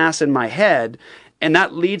 3-pound mass in my head, and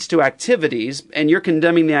that leads to activities, and you're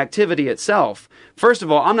condemning the activity itself. First of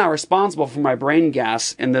all, I'm not responsible for my brain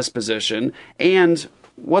gas in this position, and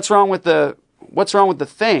what's wrong with the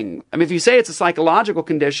thing? I mean, if you say it's a psychological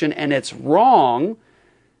condition and it's wrong,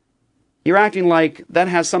 you're acting like that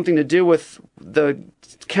has something to do with the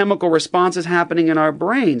chemical responses happening in our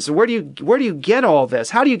brains. So where do you get all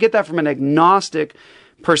this? How do you get that from an agnostic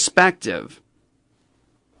perspective?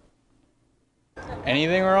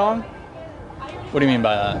 Anything wrong? What do you mean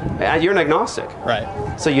by that? You're an agnostic.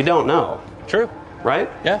 Right. So you don't know. True. Right?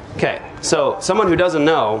 Yeah. Okay. So someone who doesn't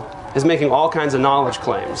know is making all kinds of knowledge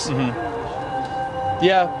claims. Mm-hmm.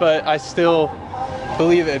 Yeah, but I still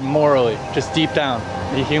believe it morally, just deep down,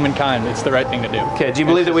 the humankind, it's the right thing to do. Okay, do you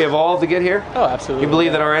believe that we evolved to get here? Oh, absolutely. You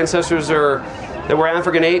believe that our ancestors that we're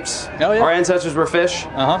African apes? Oh, yeah. Our ancestors were fish?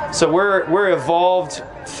 Uh-huh. So we're evolved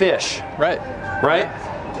fish. Right. Right?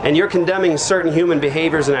 And you're condemning certain human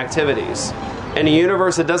behaviors and activities in a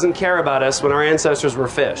universe that doesn't care about us when our ancestors were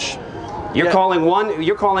fish. You're calling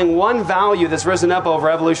one value that's risen up over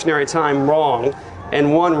evolutionary time wrong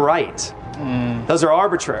and one right. Mm. Those are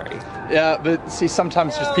arbitrary. Yeah, but see,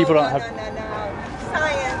 sometimes just people don't have... No.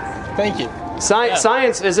 Science. Thank you.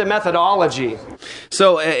 Science is a methodology.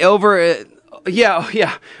 So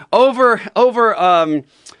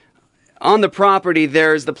on the property,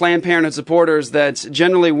 there's the Planned Parenthood supporters that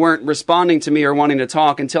generally weren't responding to me or wanting to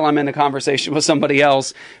talk until I'm in a conversation with somebody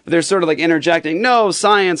else. They're sort of like interjecting, no,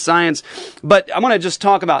 science. But I want to just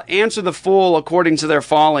talk about answer the fool according to their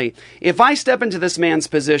folly. If I step into this man's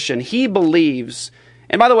position, he believes...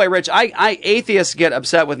 And by the way, Rich, atheists get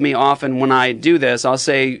upset with me often when I do this. I'll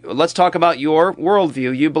say, let's talk about your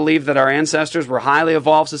worldview. You believe that our ancestors were highly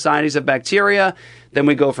evolved societies of bacteria. Then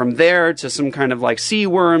we go from there to some kind of like sea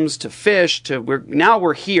worms to fish to now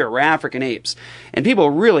we're here. We're African apes. And people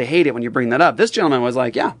really hate it when you bring that up. This gentleman was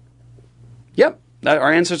like, yep,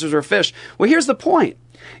 our ancestors were fish. Well, here's the point.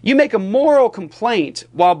 You make a moral complaint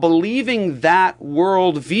while believing that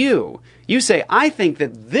worldview. You say, I think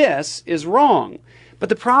that this is wrong. But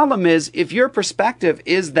the problem is, if your perspective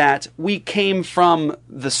is that we came from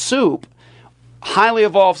the soup, highly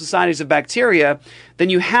evolved societies of bacteria, then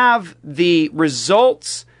you have the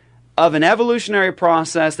results of an evolutionary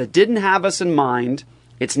process that didn't have us in mind.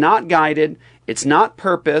 It's not guided. It's not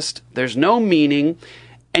purposed. There's no meaning.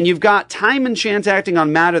 And you've got time and chance acting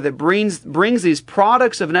on matter that brings these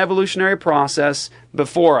products of an evolutionary process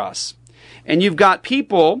before us. And you've got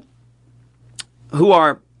people who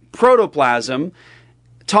are protoplasm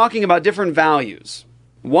talking about different values.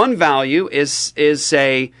 One value is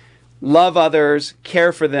say, love others,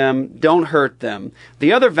 care for them, don't hurt them.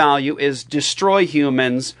 The other value is destroy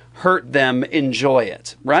humans, hurt them, enjoy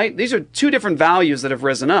it, right? These are two different values that have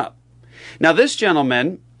risen up. Now this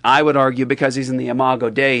gentleman, I would argue because he's in the Imago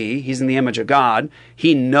Dei, he's in the image of God,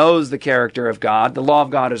 he knows the character of God, the law of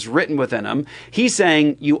God is written within him. He's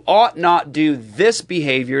saying you ought not do this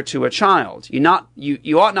behavior to a child.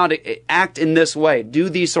 You ought not act in this way, do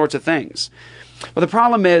these sorts of things. But the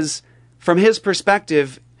problem is, from his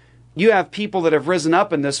perspective, you have people that have risen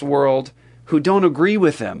up in this world who don't agree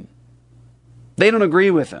with him. They don't agree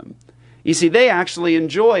with him. You see, they actually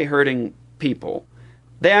enjoy hurting people.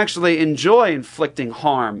 They actually enjoy inflicting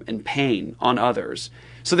harm and pain on others.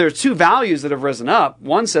 So there's two values that have risen up.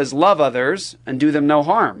 One says love others and do them no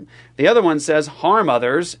harm. The other one says harm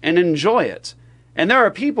others and enjoy it. And there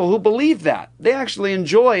are people who believe that. They actually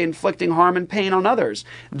enjoy inflicting harm and pain on others.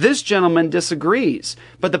 This gentleman disagrees.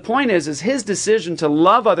 But the point is his decision to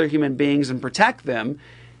love other human beings and protect them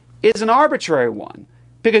is an arbitrary one.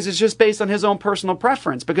 Because it's just based on his own personal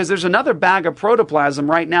preference. Because there's another bag of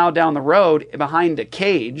protoplasm right now down the road behind a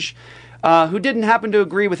cage who didn't happen to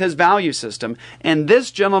agree with his value system. And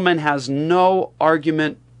this gentleman has no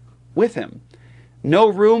argument with him. No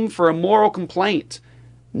room for a moral complaint.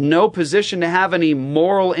 No position to have any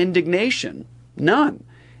moral indignation. None.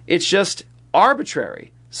 It's just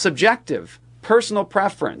arbitrary, subjective, personal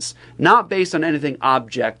preference, not based on anything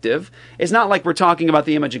objective. It's not like we're talking about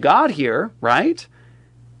the image of God here, right?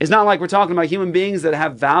 It's not like we're talking about human beings that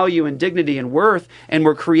have value and dignity and worth and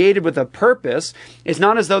were created with a purpose. It's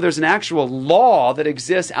not as though there's an actual law that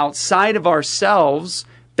exists outside of ourselves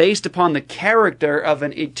based upon the character of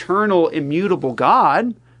an eternal, immutable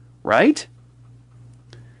God, right?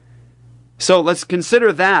 So let's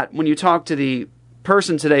consider that when you talk to the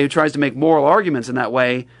person today who tries to make moral arguments in that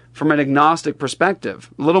way from an agnostic perspective.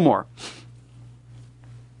 A little more.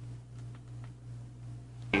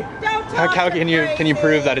 How can you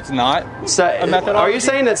prove that it's not a methodology? Are you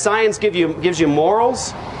saying that science gives you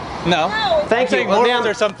morals? No. Thank you. Morals Ma'am,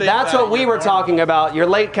 or something. That's what we were talking about. You're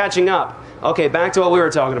late catching up. Okay, back to what we were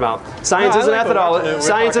talking about. Science is a methodology.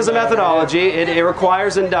 Science is a methodology. It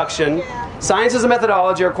requires induction. Science is a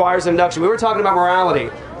methodology. It requires induction. We were talking about morality.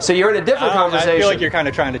 So you're in a different conversation. I feel like you're kind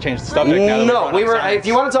of trying to change the subject now. No, if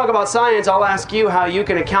you want to talk about science, I'll ask you how you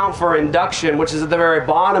can account for induction, which is at the very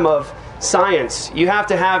bottom of science. You have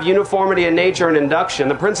to have uniformity in nature and induction,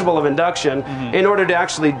 the principle of induction, in order to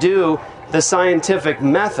actually do the scientific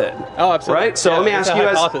method. Oh, absolutely. Right. So let me ask you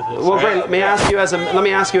Let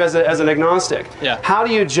me ask you as an agnostic. Yeah. How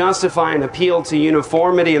do you justify an appeal to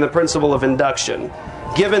uniformity in the principle of induction?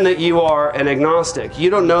 Given that you are an agnostic, you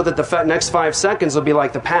don't know that the next 5 seconds will be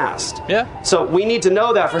like the past. Yeah. So we need to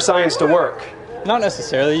know that for science to work. Not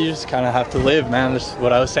necessarily. You just kind of have to live, man. That's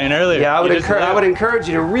what I was saying earlier. Yeah, I would encourage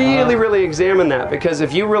you to really examine that, because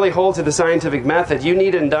if you really hold to the scientific method, you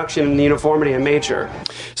need induction and uniformity in nature.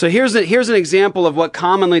 So here's an example of what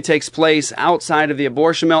commonly takes place outside of the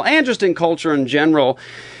abortion mill and just in culture in general.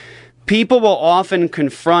 People will often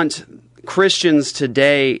confront Christians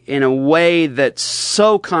today in a way that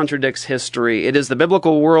so contradicts history. It is the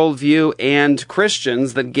biblical worldview and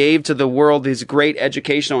Christians that gave to the world these great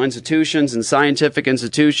educational institutions and scientific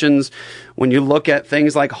institutions. When you look at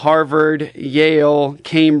things like Harvard, Yale,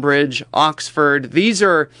 Cambridge, Oxford, these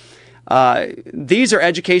are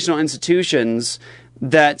educational institutions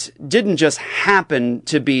that didn't just happen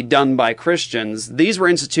to be done by Christians. These were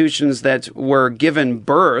institutions that were given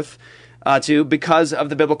birth to because of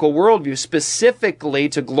the biblical worldview, specifically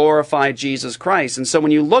to glorify Jesus Christ. And so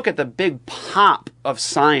when you look at the big pop of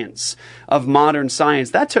science, of modern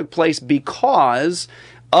science, that took place because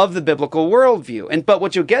of the biblical worldview. But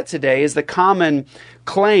what you'll get today is the common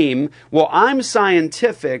claim, well, I'm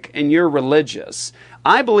scientific and you're religious.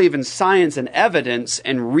 I believe in science and evidence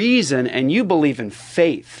and reason, and you believe in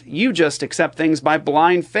faith. You just accept things by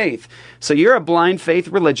blind faith. So you're a blind faith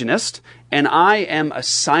religionist, and I am a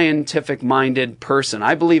scientific-minded person.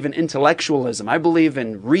 I believe in intellectualism. I believe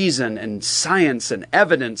in reason and science and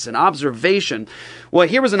evidence and observation. Well,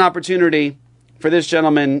 here was an opportunity for this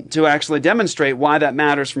gentleman to actually demonstrate why that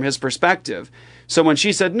matters from his perspective. So when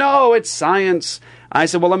she said, no, it's science, I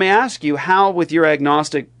said, well, let me ask you, how with your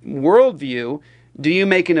agnostic worldview do you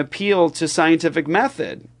make an appeal to scientific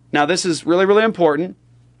method? Now, this is really important.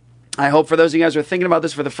 I hope for those of you guys who are thinking about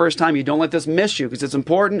this for the first time, you don't let this miss you, because it's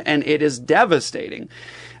important and it is devastating.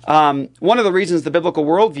 One of the reasons the biblical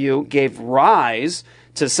worldview gave rise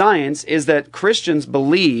to science is that Christians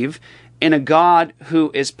believe in a God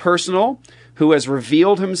who is personal, who has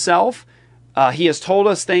revealed himself. He has told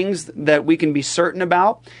us things that we can be certain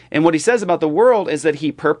about. And what he says about the world is that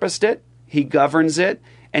he purposed it, he governs it,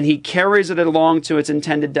 and he carries it along to its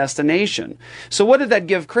intended destination. So what did that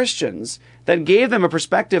give Christians? That gave them a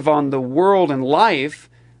perspective on the world and life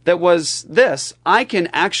that was this: I can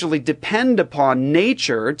actually depend upon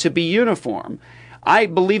nature to be uniform. I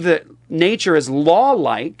believe that nature is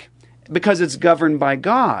law-like because it's governed by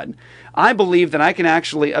God. I believe that I can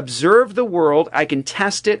actually observe the world, I can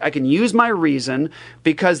test it, I can use my reason,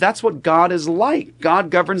 because that's what God is like. God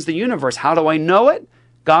governs the universe. How do I know it?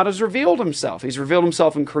 God has revealed himself. He's revealed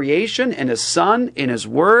himself in creation, in his Son, in his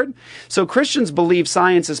Word. So Christians believe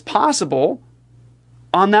science is possible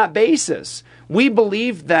on that basis. We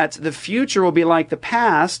believe that the future will be like the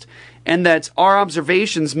past, and that our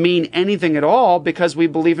observations mean anything at all because we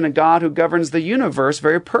believe in a God who governs the universe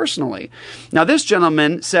very personally. Now, this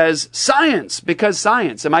gentleman says science, because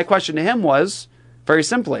science. And my question to him was, very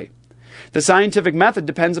simply, the scientific method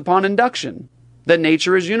depends upon induction, that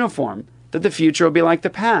nature is uniform, that the future will be like the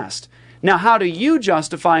past. Now, how do you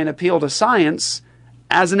justify an appeal to science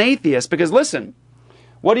as an atheist? Because listen,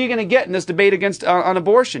 what are you going to get in this debate against on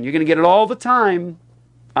abortion? You're going to get it all the time,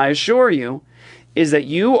 I assure you, is that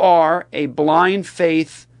you are a blind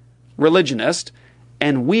faith religionist,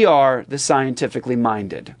 and we are the scientifically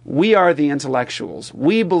minded. We are the intellectuals.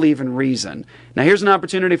 We believe in reason. Now, here's an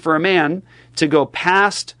opportunity for a man to go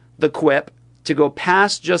past the quip, to go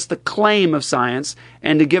past just the claim of science,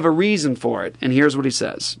 and to give a reason for it. And here's what he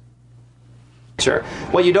says. Sure.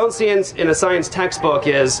 What you don't see in a science textbook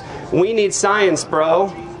is, we need science,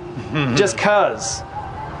 bro. Just 'cause.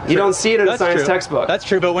 You don't see it in a science textbook. That's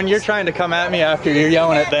true, but when you're trying to come at me after you're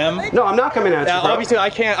yelling at them... No, I'm not coming at you, bro. Obviously, I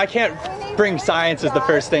can't bring science as the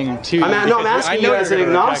first thing to you. I'm asking you as an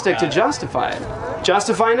agnostic to justify it.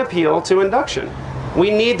 Justify an appeal to induction. We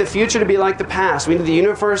need the future to be like the past. We need the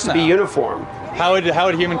universe to be uniform. How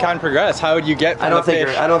would humankind progress? How would you get from the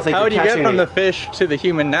fish? I don't think how would you're you get catching from me. the fish to the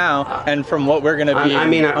human now, and from what we're going to be? I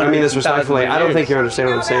mean this respectfully. I don't think you you're. understand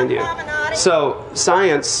what I'm saying to you. So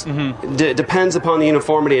science depends upon the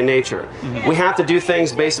uniformity in nature. We have to do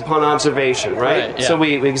things based upon observation, right? Yeah. So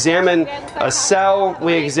we examine a cell,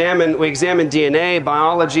 we examine DNA,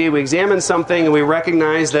 biology, we examine something, and we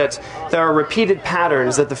recognize that there are repeated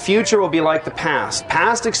patterns, that the future will be like the past.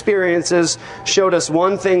 Past experiences showed us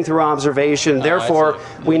one thing through observation. Therefore,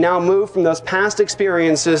 we now move from those past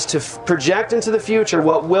experiences to project into the future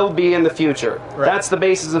what will be in the future. Right. That's the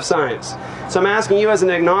basis of science. So I'm asking you as an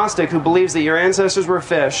agnostic who believes that your ancestors were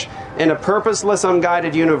fish in a purposeless,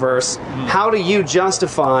 unguided universe, how do you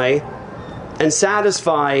justify and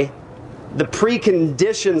satisfy the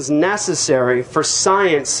preconditions necessary for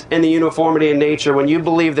science in the uniformity in nature when you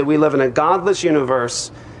believe that we live in a godless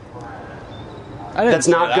universe that's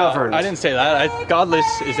not governed? I didn't say that. Godless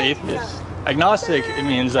is atheist. Agnostic, it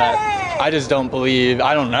means that I just don't believe.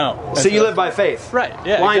 I don't know. So you live by faith, right?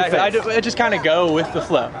 Yeah, blind exactly. faith. I just kind of go with the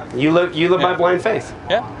flow. You live by blind faith.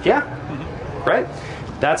 Yeah. Yeah. Right.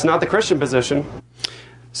 That's not the Christian position.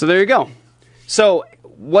 So there you go. So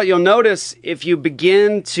what you'll notice if you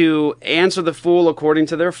begin to answer the fool according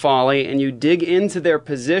to their folly and you dig into their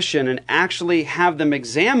position and actually have them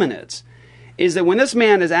examine it, is that when this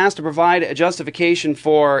man is asked to provide a justification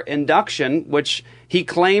for induction, which he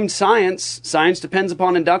claimed science depends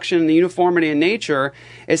upon induction and the uniformity in nature,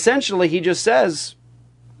 essentially he just says,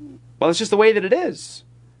 well, it's just the way that it is.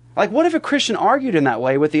 Like, what if a Christian argued in that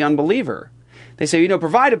way with the unbeliever? They say,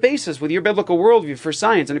 provide a basis with your biblical worldview for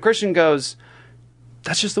science. And a Christian goes,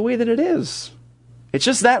 that's just the way that it is. It's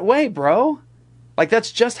just that way, bro. Like,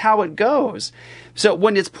 that's just how it goes. So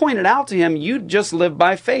when it's pointed out to him, you just live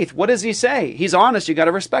by faith. What does he say? He's honest. You got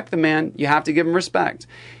to respect the man. You have to give him respect.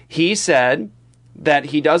 He said that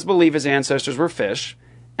he does believe his ancestors were fish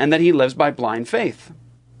and that he lives by blind faith.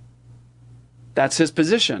 That's his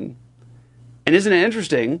position. And isn't it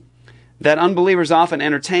interesting that unbelievers often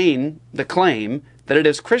entertain the claim that it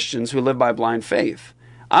is Christians who live by blind faith?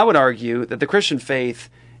 I would argue that the Christian faith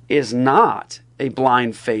is not a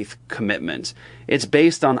blind faith commitment. It's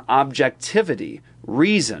based on objectivity,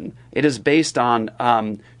 reason. It is based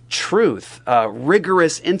on truth,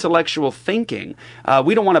 rigorous intellectual thinking.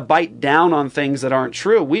 We don't want to bite down on things that aren't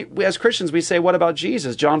true. We as Christians, we say, what about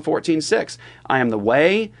Jesus? John 14:6. I am the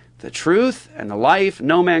way, the truth, and the life.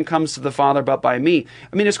 No man comes to the Father but by me.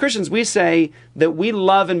 I mean, as Christians, we say that we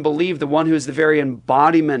love and believe the one who is the very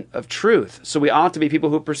embodiment of truth. So we ought to be people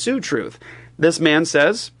who pursue truth. This man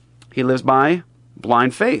says he lives by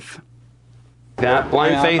blind faith. That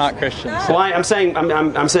blind faith. I'm not Christian. So. Blind. I'm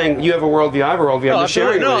saying you have a worldview. I have a worldview. I'm just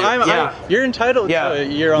sharing. No, with you. you're entitled to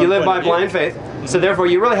your own. You live by blind faith. So therefore,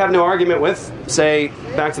 you really have no argument with, say,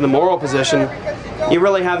 back to the moral position. You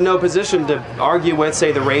really have no position to argue with,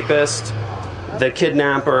 say, the rapist, the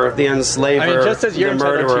kidnapper, the enslaver, I mean, just as you're the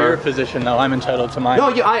entitled murderer. to your position, though, I'm entitled to mine. No,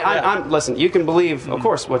 listen, you can believe, of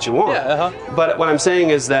course, what you want. Yeah, But what I'm saying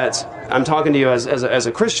is that I'm talking to you as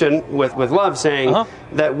a Christian with love, saying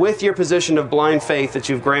that with your position of blind faith that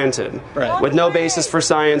you've granted, right, with no basis for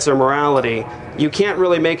science or morality, you can't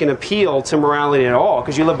really make an appeal to morality at all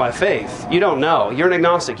because you live by faith. You don't know. You're an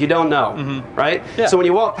agnostic. You don't know, right? Yeah. So when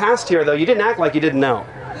you walk past here, though, you didn't act like you didn't know.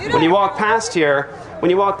 When you walk past here,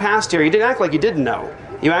 you didn't act like you didn't know.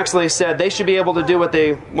 You actually said they should be able to do what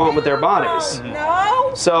they want with their bodies.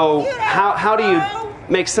 No. So how do you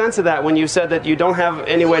make sense of that when you said that you don't have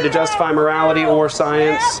any way to justify morality or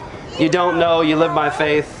science? You don't know, you live by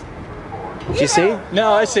faith. Do you see?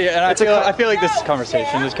 No, I see, and I feel like this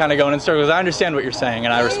conversation is kind of going in circles. I understand what you're saying,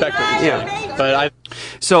 and I respect what you're saying. But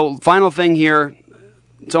So, final thing here.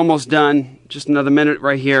 It's almost done. Just another minute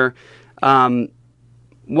right here.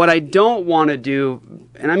 What I don't want to do,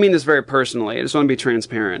 and I mean this very personally, I just want to be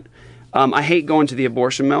transparent. I hate going to the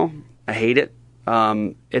abortion mill. I hate it.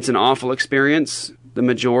 It's an awful experience the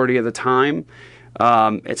majority of the time.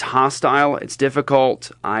 It's hostile. It's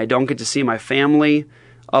difficult. I don't get to see my family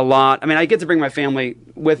a lot. I mean, I get to bring my family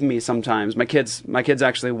with me sometimes. My kids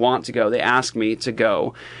actually want to go. They ask me to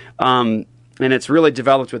go. And it's really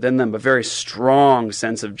developed within them a very strong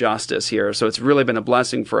sense of justice here. So it's really been a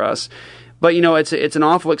blessing for us. But, it's an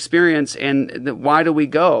awful experience. And why do we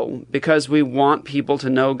go? Because we want people to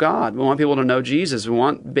know God. We want people to know Jesus. We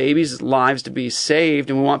want babies' lives to be saved,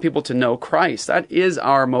 and we want people to know Christ. That is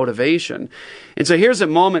our motivation. And so here's a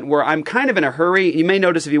moment where I'm kind of in a hurry. You may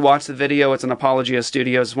notice if you watch the video, it's on Apologia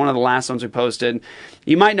Studios. It's one of the last ones we posted.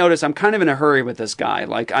 You might notice I'm kind of in a hurry with this guy.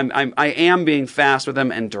 Like I am being fast with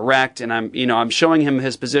him and direct, and I'm showing him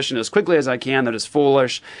his position as quickly as I can that is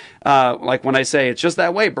foolish. Like when I say it's just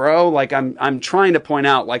that way, bro. Like I'm trying to point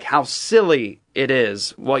out like how silly it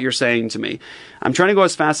is what you're saying to me. I'm trying to go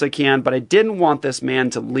as fast as I can, but I didn't want this man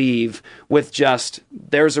to leave with just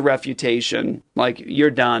there's a refutation, like you're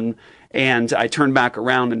done. And I turn back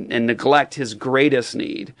around and neglect his greatest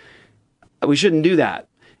need. We shouldn't do that.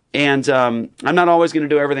 And I'm not always going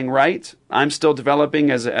to do everything right. I'm still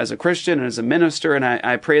developing as a Christian and as a minister, and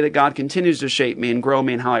I pray that God continues to shape me and grow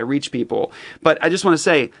me in how I reach people. But I just want to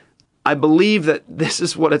say, I believe that this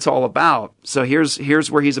is what it's all about. So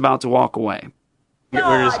here's where he's about to walk away. We're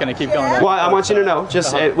just going to keep going. Well, I want you to know,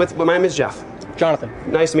 just my name is Jeff. Jonathan.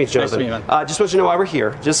 Nice to meet you, Jonathan. Nice to meet you, man. Just want you to know why we're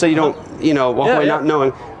here, just so you don't, walk away not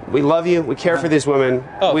knowing. We love you. We care for these women.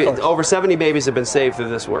 Oh, of course. Over 70 babies have been saved through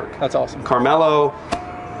this work. That's awesome. Carmelo,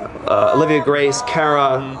 Olivia Grace,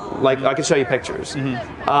 Kara, like I can show you pictures.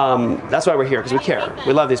 That's why we're here, because we care.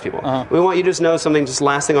 We love these people. We want you to just know something, just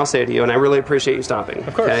last thing I'll say to you, and I really appreciate you stopping.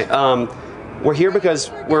 Of course. Okay? We're here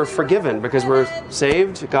because we're forgiven, because we're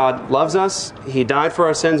saved. God loves us. He died for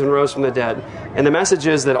our sins and rose from the dead. And the message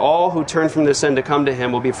is that all who turn from their sin to come to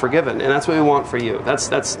Him will be forgiven. And that's what we want for you. That's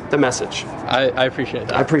the message. I appreciate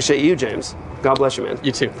that. I appreciate you, James. God bless you, man.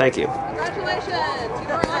 You too. Thank you. Congratulations.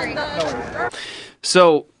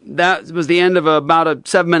 So that was the end of about a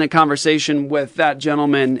 7-minute conversation with that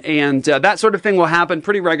gentleman, and that sort of thing will happen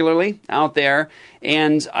pretty regularly out there.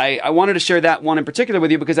 And I wanted to share that one in particular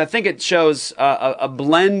with you because I think it shows a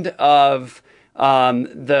blend of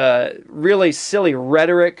the really silly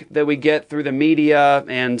rhetoric that we get through the media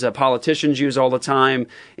and politicians use all the time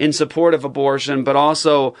in support of abortion, but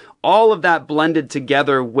also all of that blended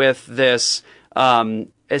together with this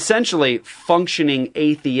essentially functioning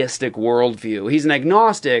atheistic worldview. He's an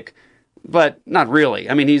agnostic, but not really.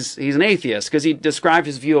 I mean, he's an atheist because he described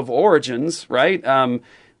his view of origins, right?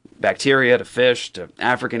 Bacteria to fish to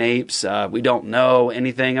African apes. We don't know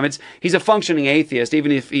anything. I mean, he's a functioning atheist,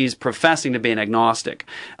 even if he's professing to be an agnostic.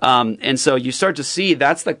 And so you start to see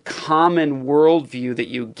that's the common worldview that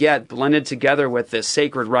you get blended together with this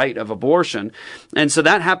sacred right of abortion. And so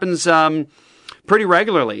that happens pretty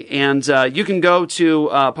regularly. And you can go to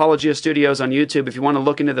Apologia Studios on YouTube if you want to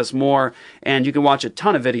look into this more, and you can watch a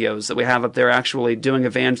ton of videos that we have up there actually doing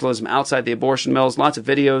evangelism outside the abortion mills. Lots of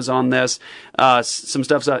videos on this. Some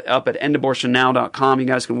stuff's up at endabortionnow.com. You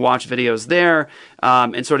guys can watch videos there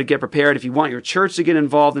and sort of get prepared. If you want your church to get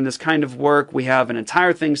involved in this kind of work, we have an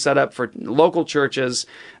entire thing set up for local churches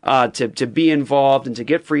to be involved and to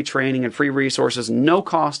get free training and free resources, no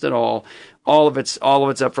cost at all. All of it's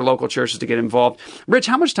up for local churches to get involved. Rich,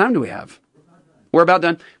 how much time do we have? We're about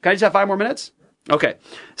done. Can I just have 5 more minutes? Okay.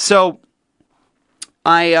 So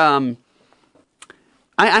I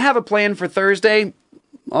have a plan for Thursday.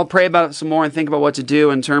 I'll pray about it some more and think about what to do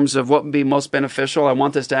in terms of what would be most beneficial. I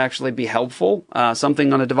want this to actually be helpful,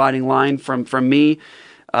 something on a dividing line from me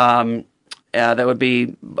that would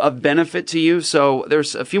be of benefit to you. So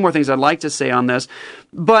there's a few more things I'd like to say on this,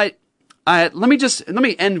 but let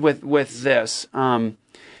me end with this. I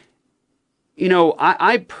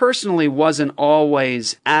personally wasn't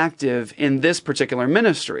always active in this particular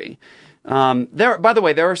ministry. By the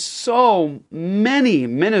way, there are so many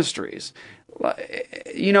ministries.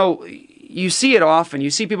 You see it often.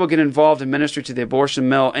 You see people get involved in ministry to the abortion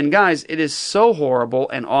mill, and guys, it is so horrible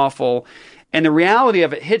and awful, and the reality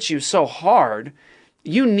of it hits you so hard.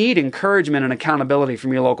 You need encouragement and accountability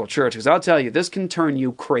from your local church, because I'll tell you, this can turn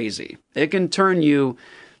you crazy. It can turn you,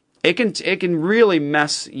 it can really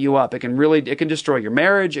mess you up. It can destroy your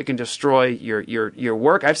marriage. It can destroy your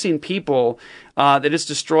work. I've seen people that it's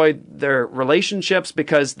destroyed their relationships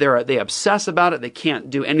because they obsess about it. They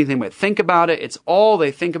can't do anything but think about it. It's all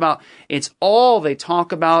they think about. It's all they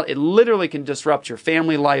talk about. It literally can disrupt your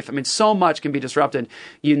family life. I mean, so much can be disrupted.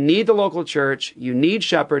 You need the local church. You need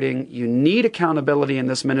shepherding. You need accountability in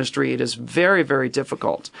this ministry. It is very, very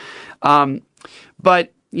difficult.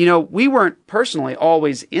 But we weren't personally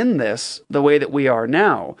always in this the way that we are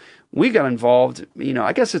now. We got involved,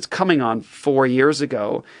 I guess it's coming on 4 years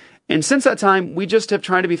ago. And since that time, we just have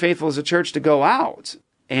tried to be faithful as a church to go out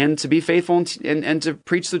and to be faithful and to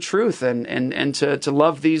preach the truth and to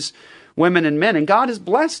love these women and men. And God has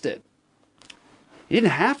blessed it. He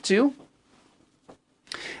didn't have to.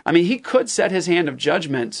 I mean, He could set His hand of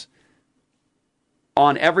judgment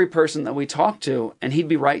on every person that we talk to, and he'd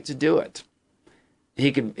be right to do it.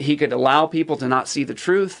 He could allow people to not see the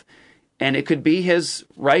truth, and it could be his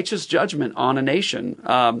righteous judgment on a nation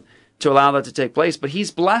to allow that to take place. But he's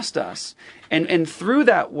blessed us. And through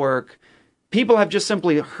that work, people have just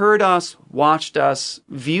simply heard us, watched us,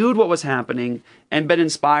 viewed what was happening, and been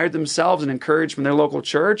inspired themselves and encouraged from their local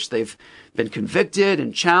church. They've been convicted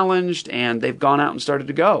and challenged, and they've gone out and started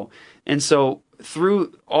to go. And so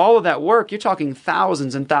through all of that work, you're talking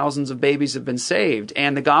thousands and thousands of babies have been saved,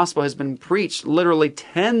 and the gospel has been preached literally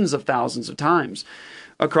tens of thousands of times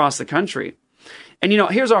across the country. And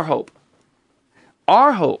here's our hope.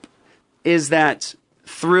 Our hope is that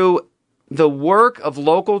through the work of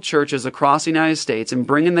local churches across the United States and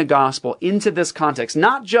bringing the gospel into this context,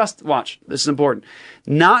 not just, watch, this is important,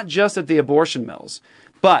 not just at the abortion mills,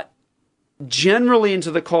 but generally into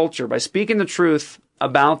the culture by speaking the truth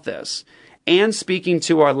about this and speaking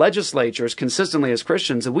to our legislatures consistently as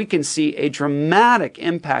Christians, that we can see a dramatic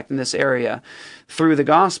impact in this area through the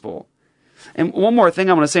gospel. And one more thing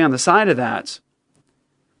I want to say on the side of that,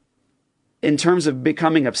 in terms of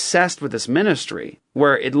becoming obsessed with this ministry,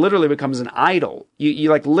 where it literally becomes an idol. You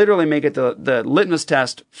like literally make it the litmus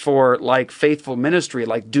test for like faithful ministry.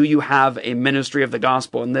 Like, do you have a ministry of the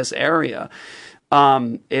gospel in this area?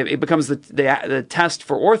 It becomes the test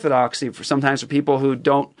for orthodoxy for sometimes for people who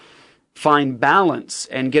don't find balance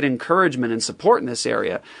and get encouragement and support in this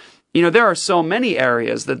area. There are so many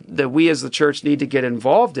areas that we as the church need to get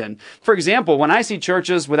involved in. For example, when I see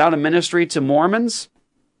churches without a ministry to Mormons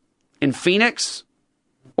in Phoenix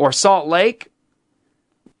or Salt Lake,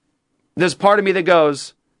 there's part of me that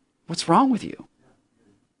goes, what's wrong with you?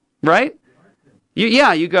 Right?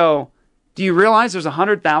 You go, do you realize there's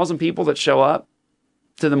 100,000 people that show up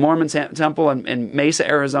to the Mormon temple in Mesa,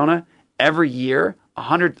 Arizona every year?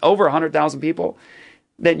 Over 100,000 people.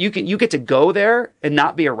 That you get to go there and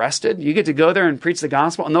not be arrested. You get to go there and preach the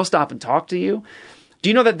gospel, and they'll stop and talk to you. Do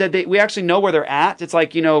you know that we actually know where they're at? It's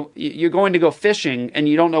like, you're going to go fishing and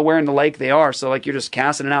you don't know where in the lake they are. So like you're just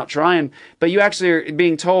casting it out, trying, but you actually are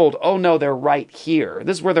being told, oh no, they're right here.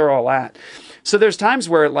 This is where they're all at. So there's times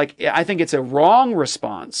where like, I think it's a wrong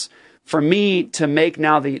response for me to make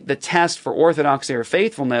now the test for orthodoxy or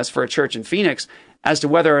faithfulness for a church in Phoenix as to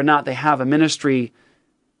whether or not they have a ministry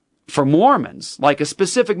for Mormons, like a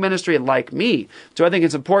specific ministry like me. Do I think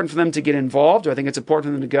it's important for them to get involved? Do I think it's important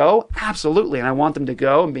for them to go? Absolutely. And I want them to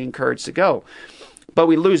go and be encouraged to go. But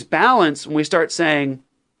we lose balance when we start saying,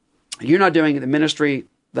 you're not doing the ministry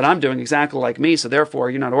that I'm doing exactly like me, so therefore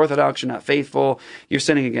you're not orthodox, you're not faithful, you're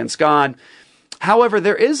sinning against God. However,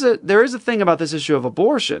 there is a thing about this issue of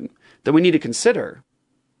abortion that we need to consider.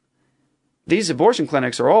 These abortion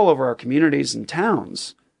clinics are all over our communities and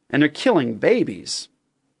towns, and they're killing babies.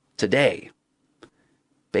 Today,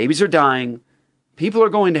 babies are dying, people are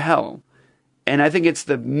going to hell, and I think it's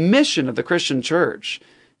the mission of the Christian church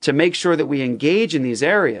to make sure that we engage in these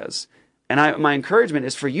areas. And my encouragement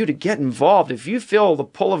is for you to get involved. If you feel the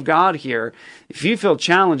pull of God here, if you feel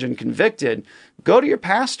challenged and convicted, go to your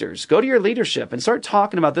pastors, go to your leadership, and start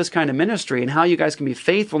talking about this kind of ministry and how you guys can be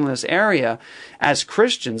faithful in this area as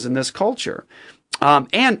Christians in this culture.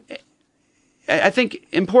 And I think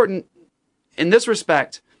important in this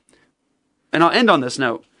respect, and I'll end on this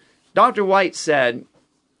note. Dr. White said,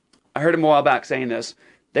 I heard him a while back saying this,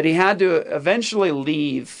 that he had to eventually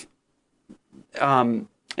leave and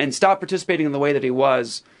stop participating in the way that he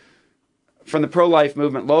was from the pro-life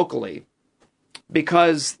movement locally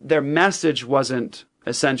because their message wasn't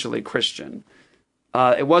essentially Christian.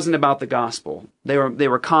 It wasn't about the gospel. They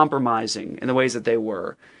were compromising in the ways that they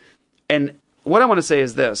were. And what I want to say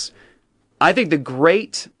is this. I think the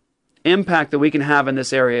great impact that we can have in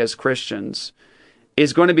this area as Christians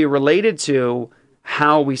is going to be related to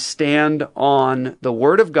how we stand on the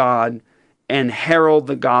Word of God and herald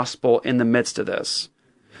the gospel in the midst of this.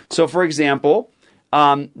 So, for example,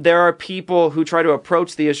 there are people who try to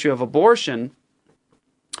approach the issue of abortion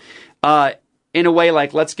in a way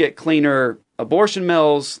like, let's get cleaner abortion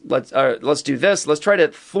mills, let's do this, let's try to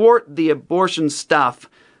thwart the abortion stuff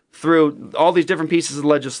through all these different pieces of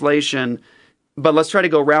legislation, but let's try to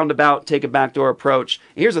go roundabout, take a backdoor approach.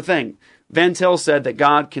 Here's the thing. Van Til said that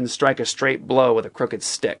God can strike a straight blow with a crooked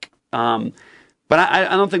stick. But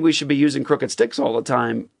I don't think we should be using crooked sticks all the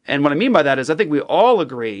time. And what I mean by that is I think we all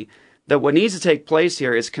agree that what needs to take place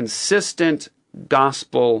here is consistent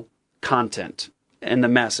gospel content and the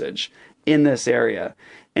message in this area.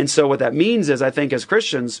 And so what that means is I think as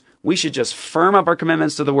Christians, we should just firm up our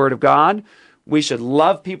commitments to the Word of God. We should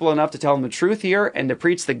love people enough to tell them the truth here and to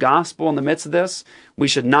preach the gospel in the midst of this. We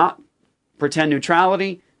should not pretend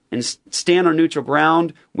neutrality. and stand on neutral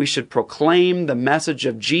ground. We should proclaim the message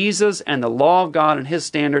of Jesus and the law of God and his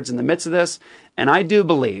standards in the midst of this. And I do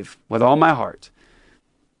believe with all my heart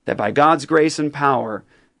that by God's grace and power,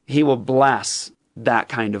 he will bless that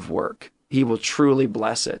kind of work. He will truly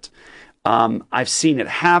bless it. I've seen it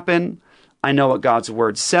happen. I know what God's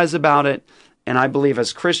word says about it. And I believe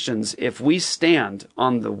as Christians, if we stand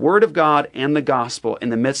on the word of God and the gospel in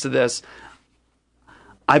the midst of this,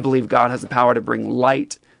 I believe God has the power to bring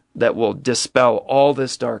light that will dispel all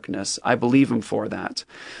this darkness. I believe him for that.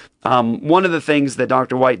 One of the things that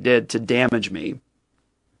Dr. White did to damage me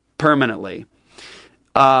permanently,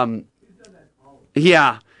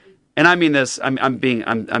 yeah, and I mean this.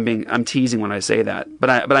 I'm teasing when I say that, but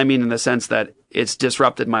I mean in the sense that it's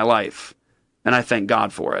disrupted my life, and I thank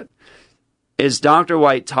God for it. Is Dr.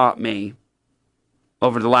 White taught me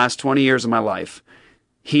over the last 20 years of my life.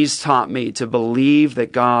 He's taught me to believe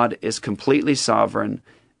that God is completely sovereign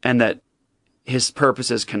and that his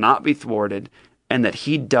purposes cannot be thwarted and that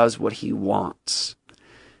he does what he wants.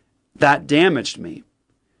 That damaged me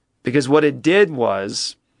because what it did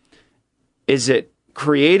is it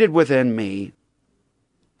created within me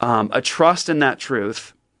a trust in that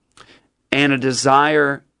truth and a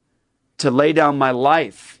desire to lay down my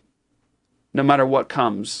life no matter what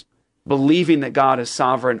comes, believing that God is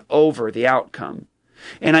sovereign over the outcome.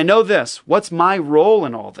 And I know this, what's my role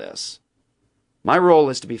in all this? My role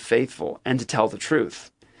is to be faithful and to tell the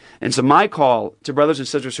truth. And so my call to brothers and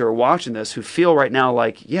sisters who are watching this, who feel right now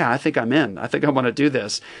like, yeah, I think I'm in, I think I want to do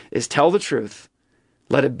this, is tell the truth.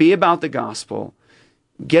 Let it be about the gospel.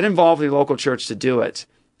 Get involved in the local church to do it.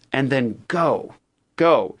 And then go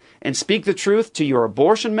and speak the truth to your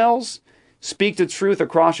abortion mills. Speak the truth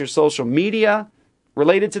across your social media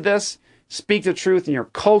related to this. Speak the truth in your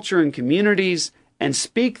culture and communities. And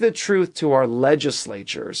speak the truth to our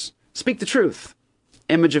legislatures. Speak the truth.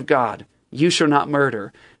 Image of God. You shall not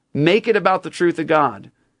murder. Make it about the truth of God.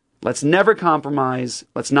 Let's never compromise.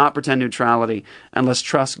 Let's not pretend neutrality. And let's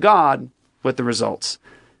trust God with the results.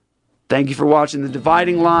 Thank you for watching The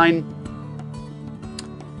Dividing Line.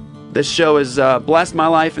 This show has blessed my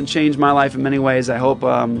life and changed my life in many ways. I hope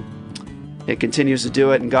it continues to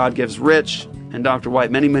do it, and God gives Rich and Dr.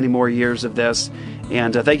 White many, many more years of this.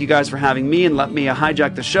 And thank you guys for having me and let me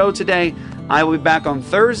hijack the show today. I will be back on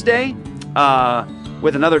Thursday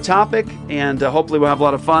with another topic, and hopefully we'll have a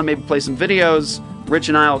lot of fun, maybe play some videos. Rich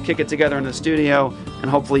and I will kick it together in the studio, and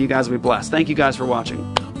hopefully you guys will be blessed. Thank you guys for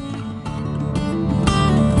watching.